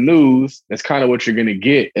watch the news, that's kind of what you're going to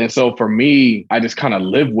get. And so for me, I just kind of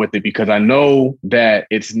live with it because I know that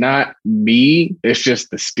it's not me. It's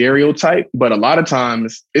just the stereotype. But a lot of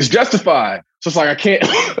times it's justified. So it's like, I can't,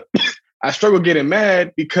 I struggle getting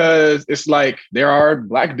mad because it's like there are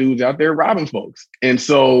black dudes out there robbing folks. And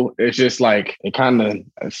so it's just like, it's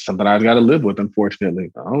something I've got to live with,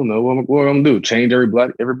 unfortunately. I don't know what I'm going to do. Change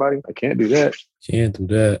everybody? I can't do that. Can't do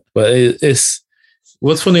that. But it's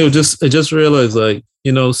what's funny, I just realized, like,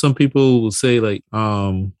 some people will say, like,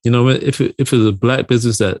 if it's a black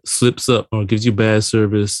business that slips up or gives you bad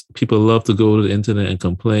service, people love to go to the internet and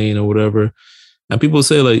complain or whatever. And people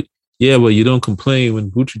say, like, yeah, well, you don't complain when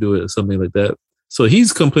Gucci do it or something like that. So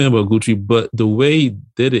he's complaining about Gucci, but the way he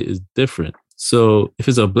did it is different. So if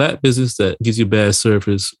it's a black business that gives you bad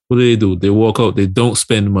service, what do? They walk out, they don't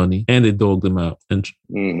spend money, and they dog them out. And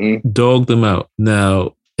dog them out.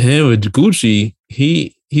 Now, him with Gucci,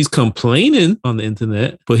 he's complaining on the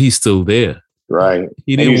internet, but he's still there. Right.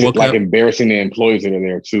 He didn't walk out. Embarrassing the employees that are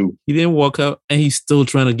there too. He didn't walk out and he's still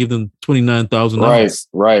trying to give them $29,000.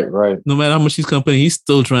 Right. No matter how much he's complaining, he's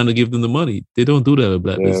still trying to give them the money. They don't do that with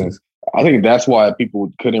black business. I think that's why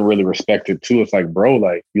people couldn't really respect it too. It's like, bro,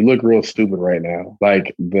 like you look real stupid right now.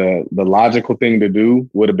 Like the logical thing to do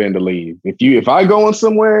would have been to leave. If I go in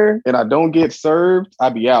somewhere and I don't get served,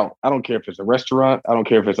 I'd be out. I don't care if it's a restaurant. I don't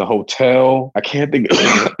care if it's a hotel. I can't think.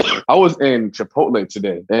 I was in Chipotle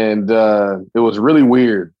today and it was really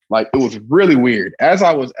weird. Like, it was really weird. As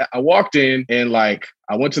I walked in and like,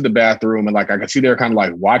 I went to the bathroom and like, I could see they were kind of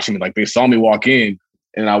like watching me. Like they saw me walk in.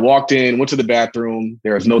 And I walked in, went to the bathroom.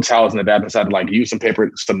 There was no towels in the bathroom. So I had to like use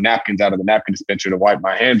some napkins out of the napkin dispenser to wipe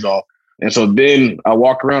my hands off. And so then I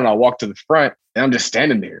walk around and I walk to the front and I'm just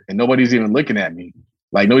standing there and nobody's even looking at me.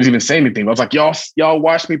 Like nobody's even saying anything. I was like, y'all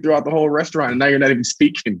watched me throughout the whole restaurant and now you're not even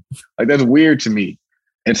speaking. Like that's weird to me.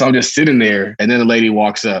 And so I'm just sitting there and then the lady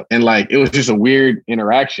walks up and like, it was just a weird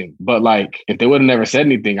interaction. But like, if they would have never said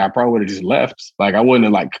anything, I probably would have just left. Like, I wouldn't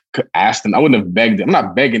have like asked them. I wouldn't have begged them. I'm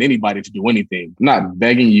not begging anybody to do anything. I'm not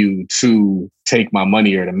begging you to take my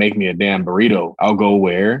money or to make me a damn burrito. I'll go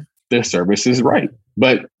where the service is right.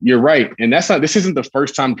 But you're right. And this isn't the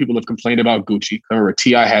first time people have complained about Gucci. Remember,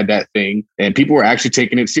 T.I. had that thing and people were actually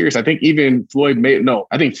taking it serious. I think even Floyd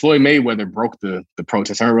Mayweather broke the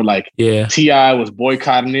protest. I remember like T.I. was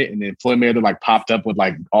boycotting it and then Floyd Mayweather like popped up with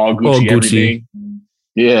like all Gucci. Everything.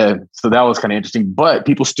 Yeah. So that was kind of interesting, but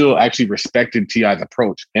people still actually respected T.I.'s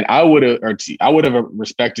approach. And I would have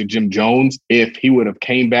respected Jim Jones if he would have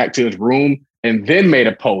came back to his room and then made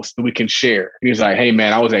a post that we can share. He was like, hey,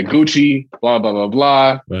 man, I was at Gucci, blah, blah, blah,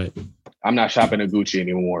 blah. Right. I'm not shopping at Gucci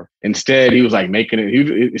anymore. Instead, he was like making it.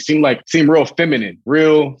 It seemed real feminine,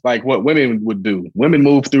 real like what women would do. Women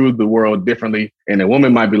move through the world differently, and a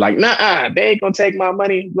woman might be like, "Nah, they ain't gonna take my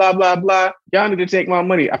money." Blah blah blah. Y'all need to take my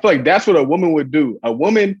money. I feel like that's what a woman would do. A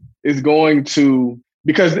woman is going to,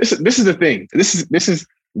 because this is the thing. This is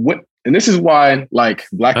what. And this is why, like,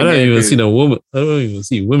 Black America. I don't even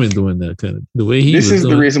see women doing that kind of the way he. This is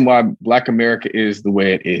the reason why Black America is the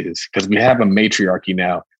way it is, because we have a matriarchy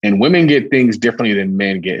now, and women get things differently than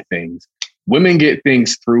men get things. Women get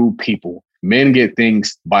things through people. Men get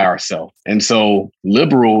things by ourselves. And so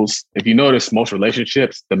liberals, if you notice most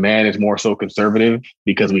relationships, the man is more so conservative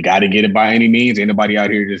because we got to get it by any means. Ain't nobody out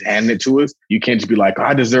here just handing it to us. You can't just be like, oh,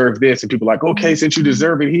 I deserve this. And people are like, okay, since you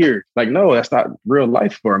deserve it here. Like, no, that's not real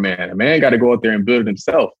life for a man. A man got to go out there and build it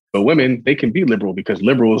himself. But women, they can be liberal because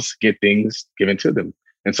liberals get things given to them.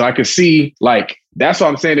 And so I could see, like, that's why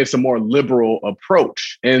I'm saying it's a more liberal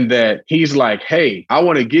approach, in that he's like, hey, I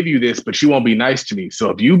want to give you this, but you won't be nice to me. So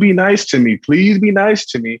if you be nice to me, please be nice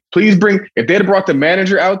to me. Please if they'd have brought the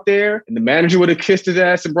manager out there and the manager would have kissed his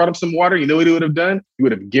ass and brought him some water, you know what he would have done? He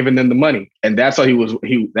would have given them the money. And that's how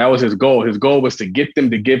that was his goal. His goal was to get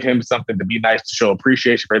them to give him something, to be nice, to show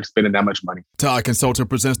appreciation for him spending that much money. Todd Consultant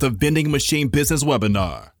presents the Vending Machine Business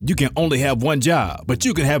Webinar. You can only have one job, but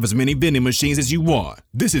you can have as many vending machines as you want.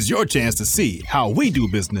 This is your chance to see how we do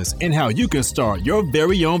business and how you can start your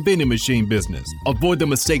very own vending machine business. Avoid the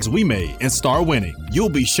mistakes we made and start winning. You'll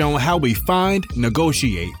be shown how we find,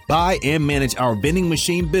 negotiate, buy, and manage our vending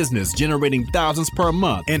machine business, generating thousands per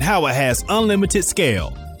month, and how it has unlimited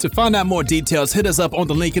scale. To find out more details, hit us up on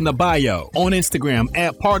the link in the bio, on Instagram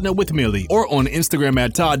at Partner with Millie, or on Instagram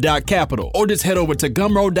at Todd.Capital, or just head over to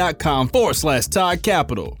Gumroad.com/Todd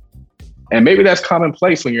Capital. And maybe that's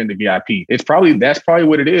commonplace when you're in the VIP. That's probably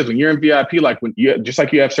what it is. When you're in VIP, like when you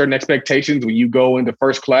have certain expectations when you go into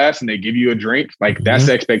first class and they give you a drink, like that's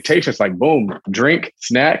the expectation. It's like, boom, drink,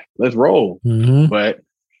 snack, let's roll. Mm-hmm. But,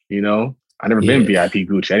 I never been VIP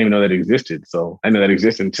Gucci. I didn't even know that existed. So I didn't know that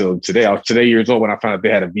existed until today. I was today years old when I found out they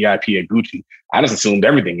had a VIP at Gucci. I just assumed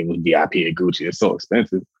everything it was VIP at Gucci. It's so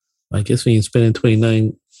expensive. I guess when you're spending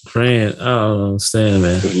 $29,000, I don't understand,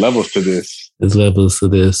 man. There's levels to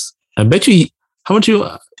this. I bet you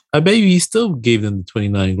still gave them the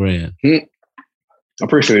 $29,000. I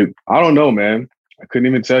appreciate it. I don't know, man. I couldn't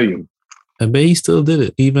even tell you. I bet he still did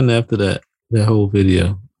it, even after that whole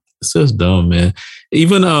video. It's just dumb, man.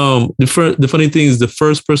 Even the funny thing is, the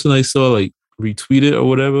first person I saw like retweet it or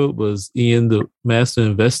whatever was Ian, the master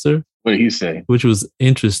investor. What did he say? Which was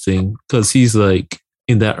interesting because he's like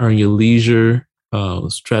in that earn your leisure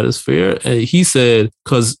stratosphere. And he said,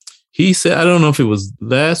 I don't know if it was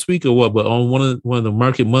last week or what, but on one of the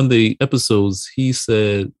Market Monday episodes, he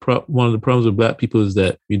said one of the problems with Black people is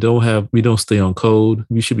that we don't stay on code.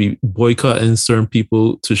 We should be boycotting certain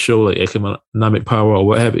people to show like economic power or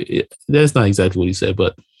what have you. That's not exactly what he said,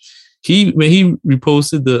 but when he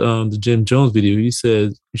reposted the Jim Jones video, he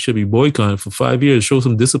said we should be boycotting for 5 years, show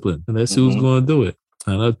some discipline, and that's who's going to do it.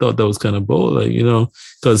 And I thought that was kind of bold, like,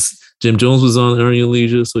 because Jim Jones was on Earn Your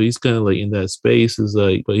Leisure, so he's kind of like in that space. Is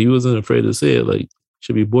like, but he wasn't afraid to say it. Like,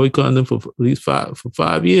 should be boycotting them for at least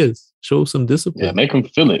 5 years. Show some discipline. Yeah, make them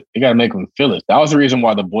feel it. You got to make them feel it. That was the reason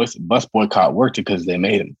why the bus boycott worked, because they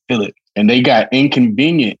made them feel it, and they got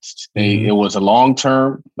inconvenienced. It was a long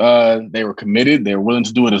term. They were committed. They were willing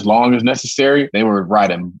to do it as long as necessary. They were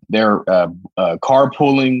riding. They're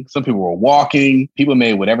carpooling. Some people were walking. People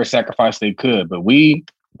made whatever sacrifice they could. But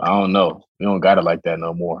I don't know. We don't got it like that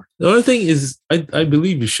no more. The only thing is, I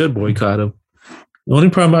believe you should boycott them. The only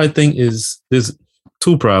problem I think is there's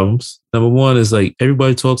two problems. Number one is like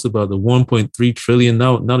everybody talks about the 1.3 trillion.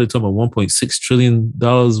 Now they're talking about $1.6 trillion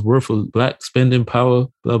worth of Black spending power,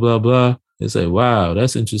 blah, blah, blah. It's like, wow,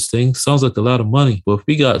 that's interesting. Sounds like a lot of money. But if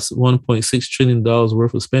we got $1.6 trillion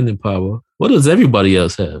worth of spending power, what does everybody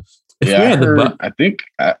else have? I think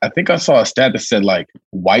I saw a stat that said like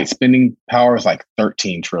white spending power is like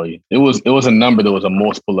 13 trillion. It was a number that was a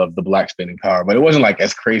multiple of the Black spending power, but it wasn't like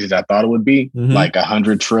as crazy as I thought it would be, like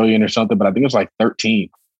 100 trillion or something. But I think it was like 13.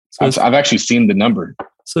 So I've actually seen the number.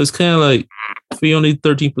 So it's kind of like if we only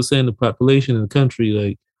 13% of the population in the country,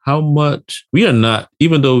 like how much we are not,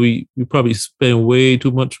 even though we probably spend way too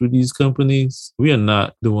much with these companies, we are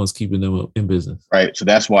not the ones keeping them in business. Right. So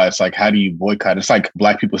that's why it's like, how do you boycott? It's like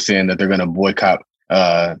Black people saying that they're going to boycott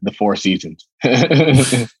the Four Seasons.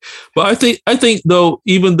 But I think though,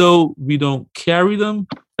 even though we don't carry them,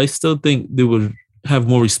 I still think they would have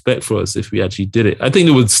more respect for us if we actually did it. I think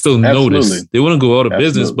they would still notice. They wouldn't go out of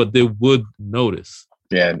business, but they would notice.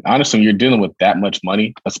 Yeah, honestly, when you're dealing with that much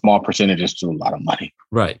money, a small percentage is still a lot of money.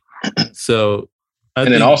 Right. So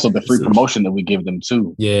And then also the free promotion that we give them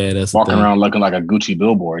too. Yeah, that's walking around looking like a Gucci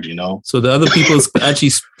billboard, you know. So the other people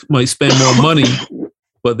actually might spend more money,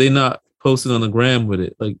 but they're not posting on the gram with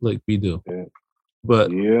it like we do. Yeah. But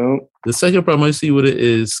the second problem I see with it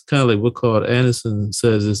is kind of like what Claude Anderson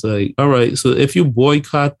says. It's like, all right, so if you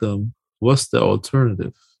boycott them, what's the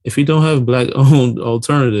alternative? If you don't have Black-owned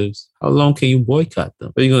alternatives, how long can you boycott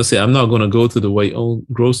them? Are you going to say, I'm not going to go to the white-owned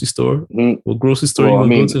grocery store? Mm-hmm. What grocery store are you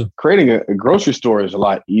going to go to? Creating a grocery store is a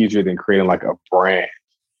lot easier than creating like a brand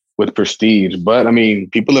with prestige. But I mean,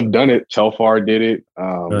 people have done it. Telfar did it.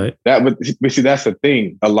 Right. But see, that's the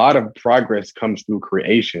thing. A lot of progress comes through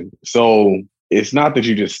creation. So it's not that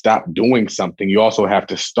you just stop doing something. You also have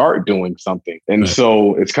to start doing something. And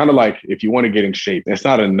so it's kind of like if you want to get in shape, it's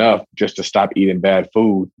not enough just to stop eating bad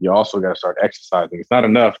food. You also got to start exercising. It's not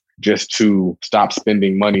enough just to stop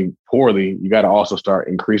spending money poorly. You got to also start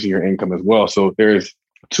increasing your income as well. So there's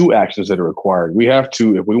two actions that are required. We have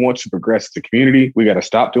to, if we want to progress as a community, we got to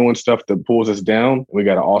stop doing stuff that pulls us down. We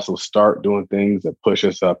got to also start doing things that push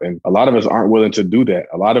us up. And a lot of us aren't willing to do that.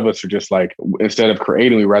 A lot of us are just like, instead of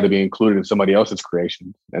creating, we'd rather be included in somebody else's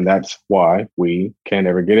creation. And that's why we can't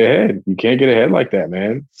ever get ahead. You can't get ahead like that,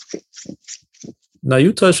 man. Now,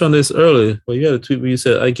 you touched on this earlier, but you had a tweet where you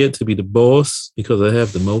said, I get to be the boss because I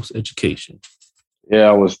have the most education. Yeah,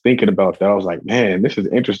 I was thinking about that. I was like, man, this is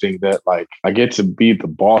interesting that like I get to be the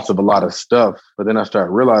boss of a lot of stuff. But then I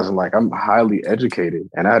started realizing like I'm highly educated.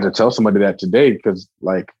 And I had to tell somebody that today because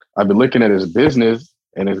like I've been looking at his business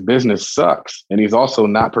and his business sucks. And he's also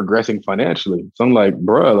not progressing financially. So I'm like,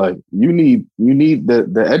 bro, like you need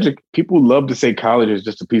the people love to say college is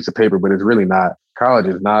just a piece of paper, but it's really not. College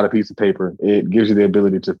is not a piece of paper. It gives you the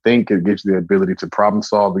ability to think. It gives you the ability to problem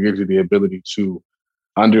solve. It gives you the ability to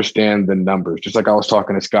understand the numbers. Just like I was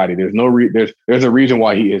talking to Scotty, there's a reason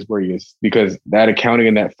why he is where he is, because that accounting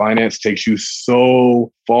and that finance takes you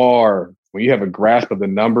so far. When you have a grasp of the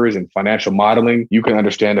numbers and financial modeling, you can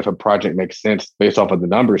understand if a project makes sense based off of the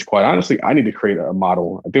numbers. Quite honestly, I need to create a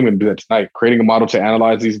model. I think I'm going to do that tonight, creating a model to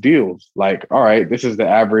analyze these deals. Like, all right, this is the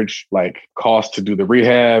average like cost to do the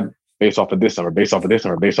rehab based off of this number, based off of this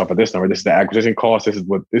number, based off of this number. This is the acquisition cost. This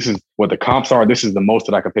is what the comps are. This is the most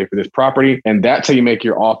that I can pay for this property. And that's how you make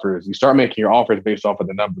your offers. You start making your offers based off of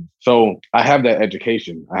the numbers. So I have that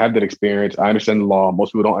education. I have that experience. I understand the law.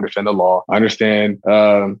 Most people don't understand the law. I understand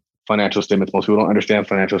financial statements. Most people don't understand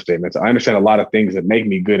financial statements. I understand a lot of things that make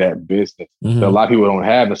me good at business that a lot of people don't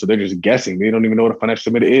have. And so they're just guessing. They don't even know what a financial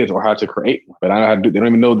statement is or how to create one. But I know how to do, they don't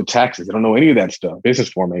even know the taxes. They don't know any of that stuff. Business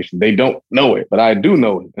formation. They don't know it, but I do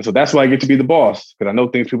know it. And so that's why I get to be the boss, because I know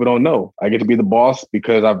things people don't know. I get to be the boss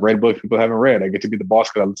because I've read books people haven't read. I get to be the boss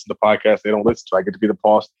because I listen to podcasts they don't listen to. I get to be the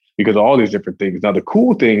boss because of all these different things. Now, the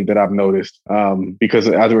cool thing that I've noticed, because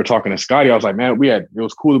as we were talking to Scotty, I was like, man, it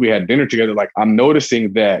was cool that we had dinner together. Like, I'm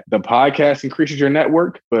noticing that the podcast increases your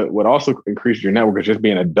network, but what also increases your network is just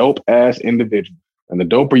being a dope ass individual. And the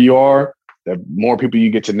doper you are, the more people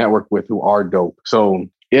you get to network with who are dope. So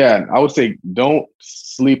yeah, I would say don't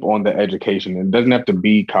sleep on the education. It doesn't have to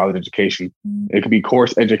be college education. It could be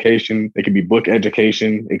course education. It could be book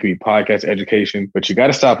education. It could be podcast education. But you got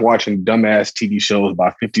to stop watching dumbass TV shows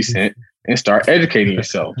by 50 Cent and start educating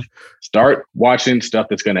yourself. Start watching stuff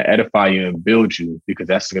that's going to edify you and build you, because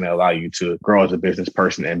that's going to allow you to grow as a business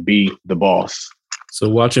person and be the boss. So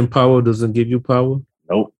watching Power doesn't give you power?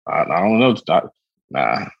 Nope. I don't know. Nah.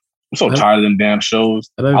 I'm so tired of them damn shows.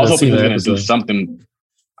 I was hoping he was going to do something.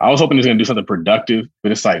 I was hoping he was going to do something productive,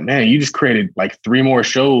 but it's like, man, you just created like 3 more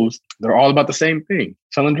shows. They're all about the same thing,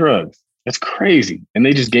 selling drugs. It's crazy. And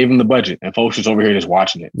they just gave him the budget and folks just over here just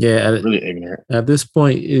watching it. Yeah. Really ignorant. At this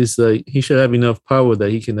point, is like he should have enough power that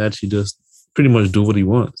he can actually just pretty much do what he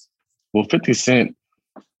wants. Well, 50 Cent,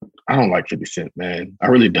 I don't like 50 Cent, man. I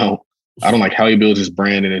really don't. I don't like how he builds his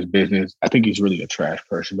brand and his business. I think he's really a trash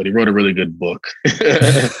person, but he wrote a really good book.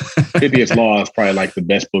 50th Law is probably like the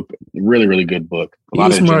best book. Really, really good book.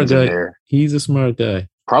 He's a smart guy. He's a smart guy.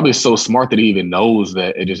 Probably so smart that he even knows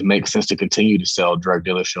that it just makes sense to continue to sell drug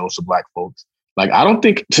dealer shows to Black folks. Like, I don't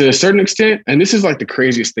think, to a certain extent, and this is like the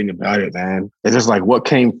craziest thing about it, man, it's just like, what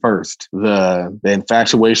came first? The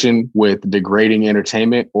infatuation with degrading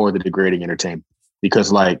entertainment or the degrading entertainment?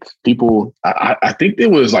 Because like people, I think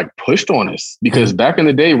it was like pushed on us, because back in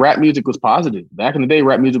the day, rap music was positive. Back in the day,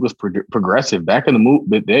 rap music was progressive. Back in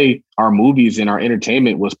the day, our movies and our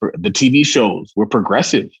entertainment was, the TV shows were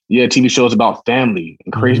progressive. You had TV shows about family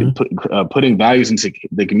and crazy, putting values into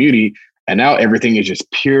the community. And now everything is just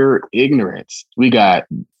pure ignorance. We got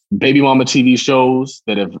baby mama TV shows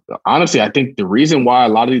that have, honestly, I think the reason why a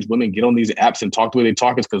lot of these women get on these apps and talk the way they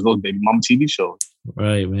talk is because those baby mama TV shows.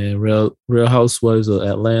 Right, man. Real Housewives of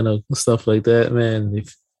Atlanta, stuff like that, man.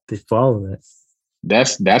 They follow that.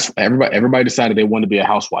 That's everybody decided they want to be a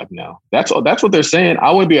housewife now. That's what they're saying.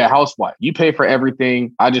 I want to be a housewife. You pay for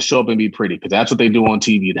everything. I just show up and be pretty because that's what they do on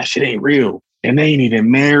TV. That shit ain't real. And they ain't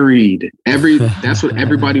even married. That's what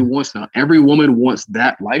everybody wants now. Every woman wants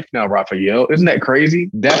that life now, Raphael. Isn't that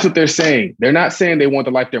crazy? That's what they're saying. They're not saying they want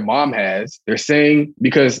the life their mom has. They're saying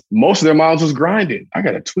because most of their moms was grinding. I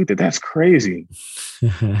got a tweet that's crazy.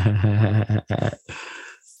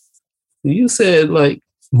 You said like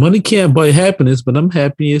money can't buy happiness, but I'm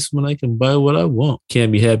happiest when I can buy what I want.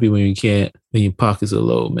 Can't be happy when you can't, when your pockets are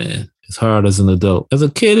low, man. It's hard as an adult. As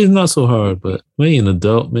a kid, it's not so hard, but when you're an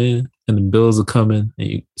adult, man, and the bills are coming,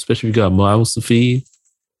 and especially if you got mouths to feed,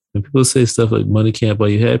 when people say stuff like money can't buy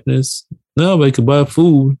you happiness, no, but it could buy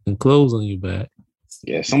food and clothes on your back.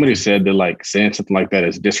 Yeah, somebody said that like saying something like that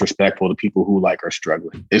is disrespectful to people who like are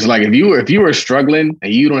struggling. It's like if you are struggling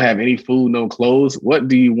and you don't have any food, no clothes, what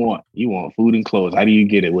do you want? You want food and clothes. How do you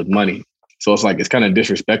get it? With money. So it's like it's kind of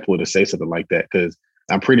disrespectful to say something like that because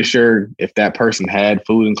I'm pretty sure if that person had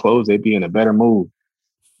food and clothes, they'd be in a better mood.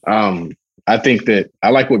 I think that I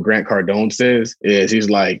like what Grant Cardone says is he's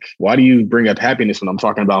like, why do you bring up happiness when I'm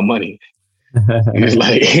talking about money? he's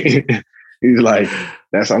like,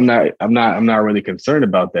 I'm not really concerned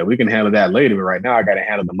about that. We can handle that later, but right now I got to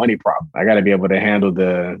handle the money problem. I got to be able to handle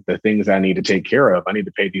the things I need to take care of. I need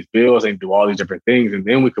to pay these bills and do all these different things, and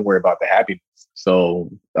then we can worry about the happiness.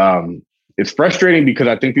 So it's frustrating because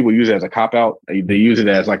I think people use it as a cop-out. They use it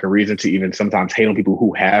as like a reason to even sometimes hate on people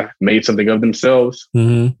who have made something of themselves.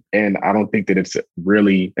 Mm-hmm. And I don't think that it's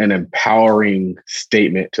really an empowering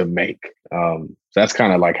statement to make. So that's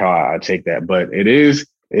kind of like how I take that. But it is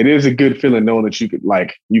a good feeling knowing that you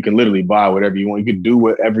can literally buy whatever you want. You can do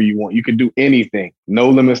whatever you want. You can do anything. No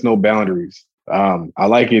limits, no boundaries. I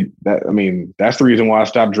like it. That's the reason why I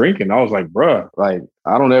stopped drinking. I was like, bruh, like,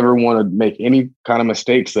 I don't ever want to make any kind of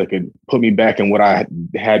mistakes that could put me back in what I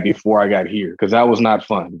had before I got here. Because that was not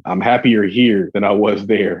fun. I'm happier here than I was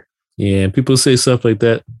there. Yeah. People say stuff like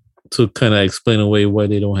that to kind of explain away why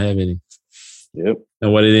they don't have any. Yep.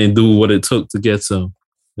 And why they didn't do what it took to get some.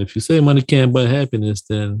 If you say money can't buy happiness,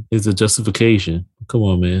 then it's a justification. Come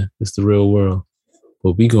on, man. It's the real world.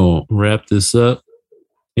 But we going to wrap this up.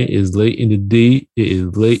 It is late in the day. It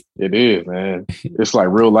is late. It is, man. It's like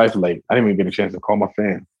real life late. I didn't even get a chance to call my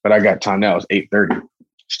fam. But I got time now. It's 8:30.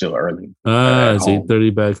 Still early. It's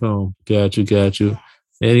 8:30 back home. Got you.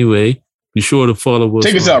 Anyway, be sure to follow us.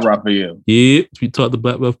 Take us out, Raphael. Yeah. Tweet Talk the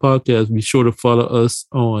Black Wealth Podcast. Be sure to follow us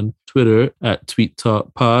on Twitter at Tweet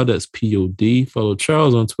Talk Pod. That's POD. Follow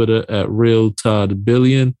Charles on Twitter at Real Todd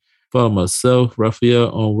Billion. Follow myself, Raphael,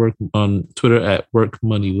 on Twitter at Work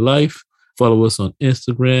Money Life. Follow us on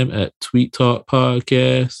Instagram at Tweet Talk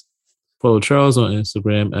Podcast. Follow Charles on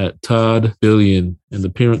Instagram at Todd Billion and the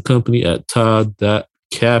parent company at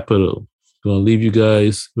Todd.Capital. Going to leave you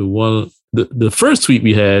guys with one. The first tweet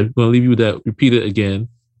we had, we're going to leave you with that. Repeat it again.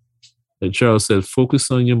 That Charles said, focus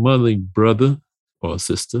on your money, brother or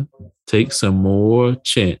sister. Take some more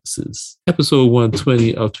chances. Episode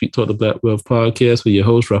 120 of Tweet Talk the Black Wealth Podcast with your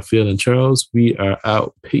hosts, Raphael and Charles. We are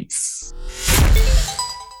out. Peace.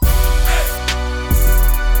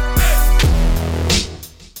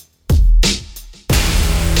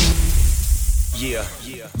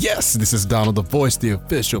 Yes, this is Donald the Voice, the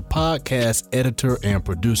official podcast editor and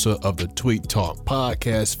producer of the Tweet Talk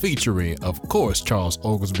Podcast, featuring, of course, Charles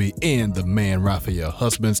Oglesby and the man Raphael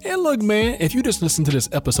Husbands. And look, man, if you just listen to this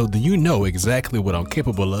episode, then you know exactly what I'm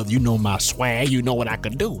capable of. You know my swag. You know what I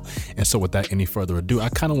can do. And so without any further ado, I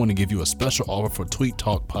kind of want to give you a special offer for Tweet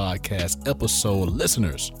Talk Podcast episode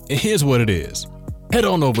listeners. And here's what it is. Head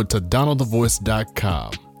on over to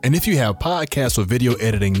DonaldTheVoice.com. And if you have podcast or video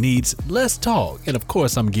editing needs, let's talk. And of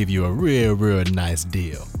course, I'm going to give you a real nice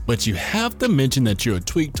deal. But you have to mention that you're a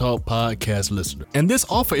Tweet Talk Podcast listener. And this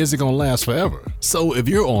offer isn't going to last forever. So if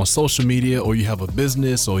you're on social media or you have a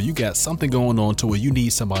business or you got something going on to where you need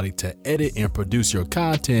somebody to edit and produce your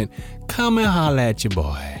content, come and holla at your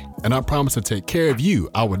boy. And I promise to take care of you,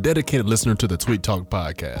 our dedicated listener to the Tweet Talk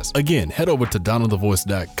Podcast. Again, head over to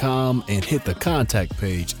DonaldTheVoice.com and hit the contact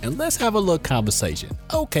page and let's have a little conversation.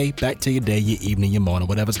 Okay, back to your day, your evening, your morning,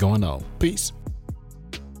 whatever's going on. Peace.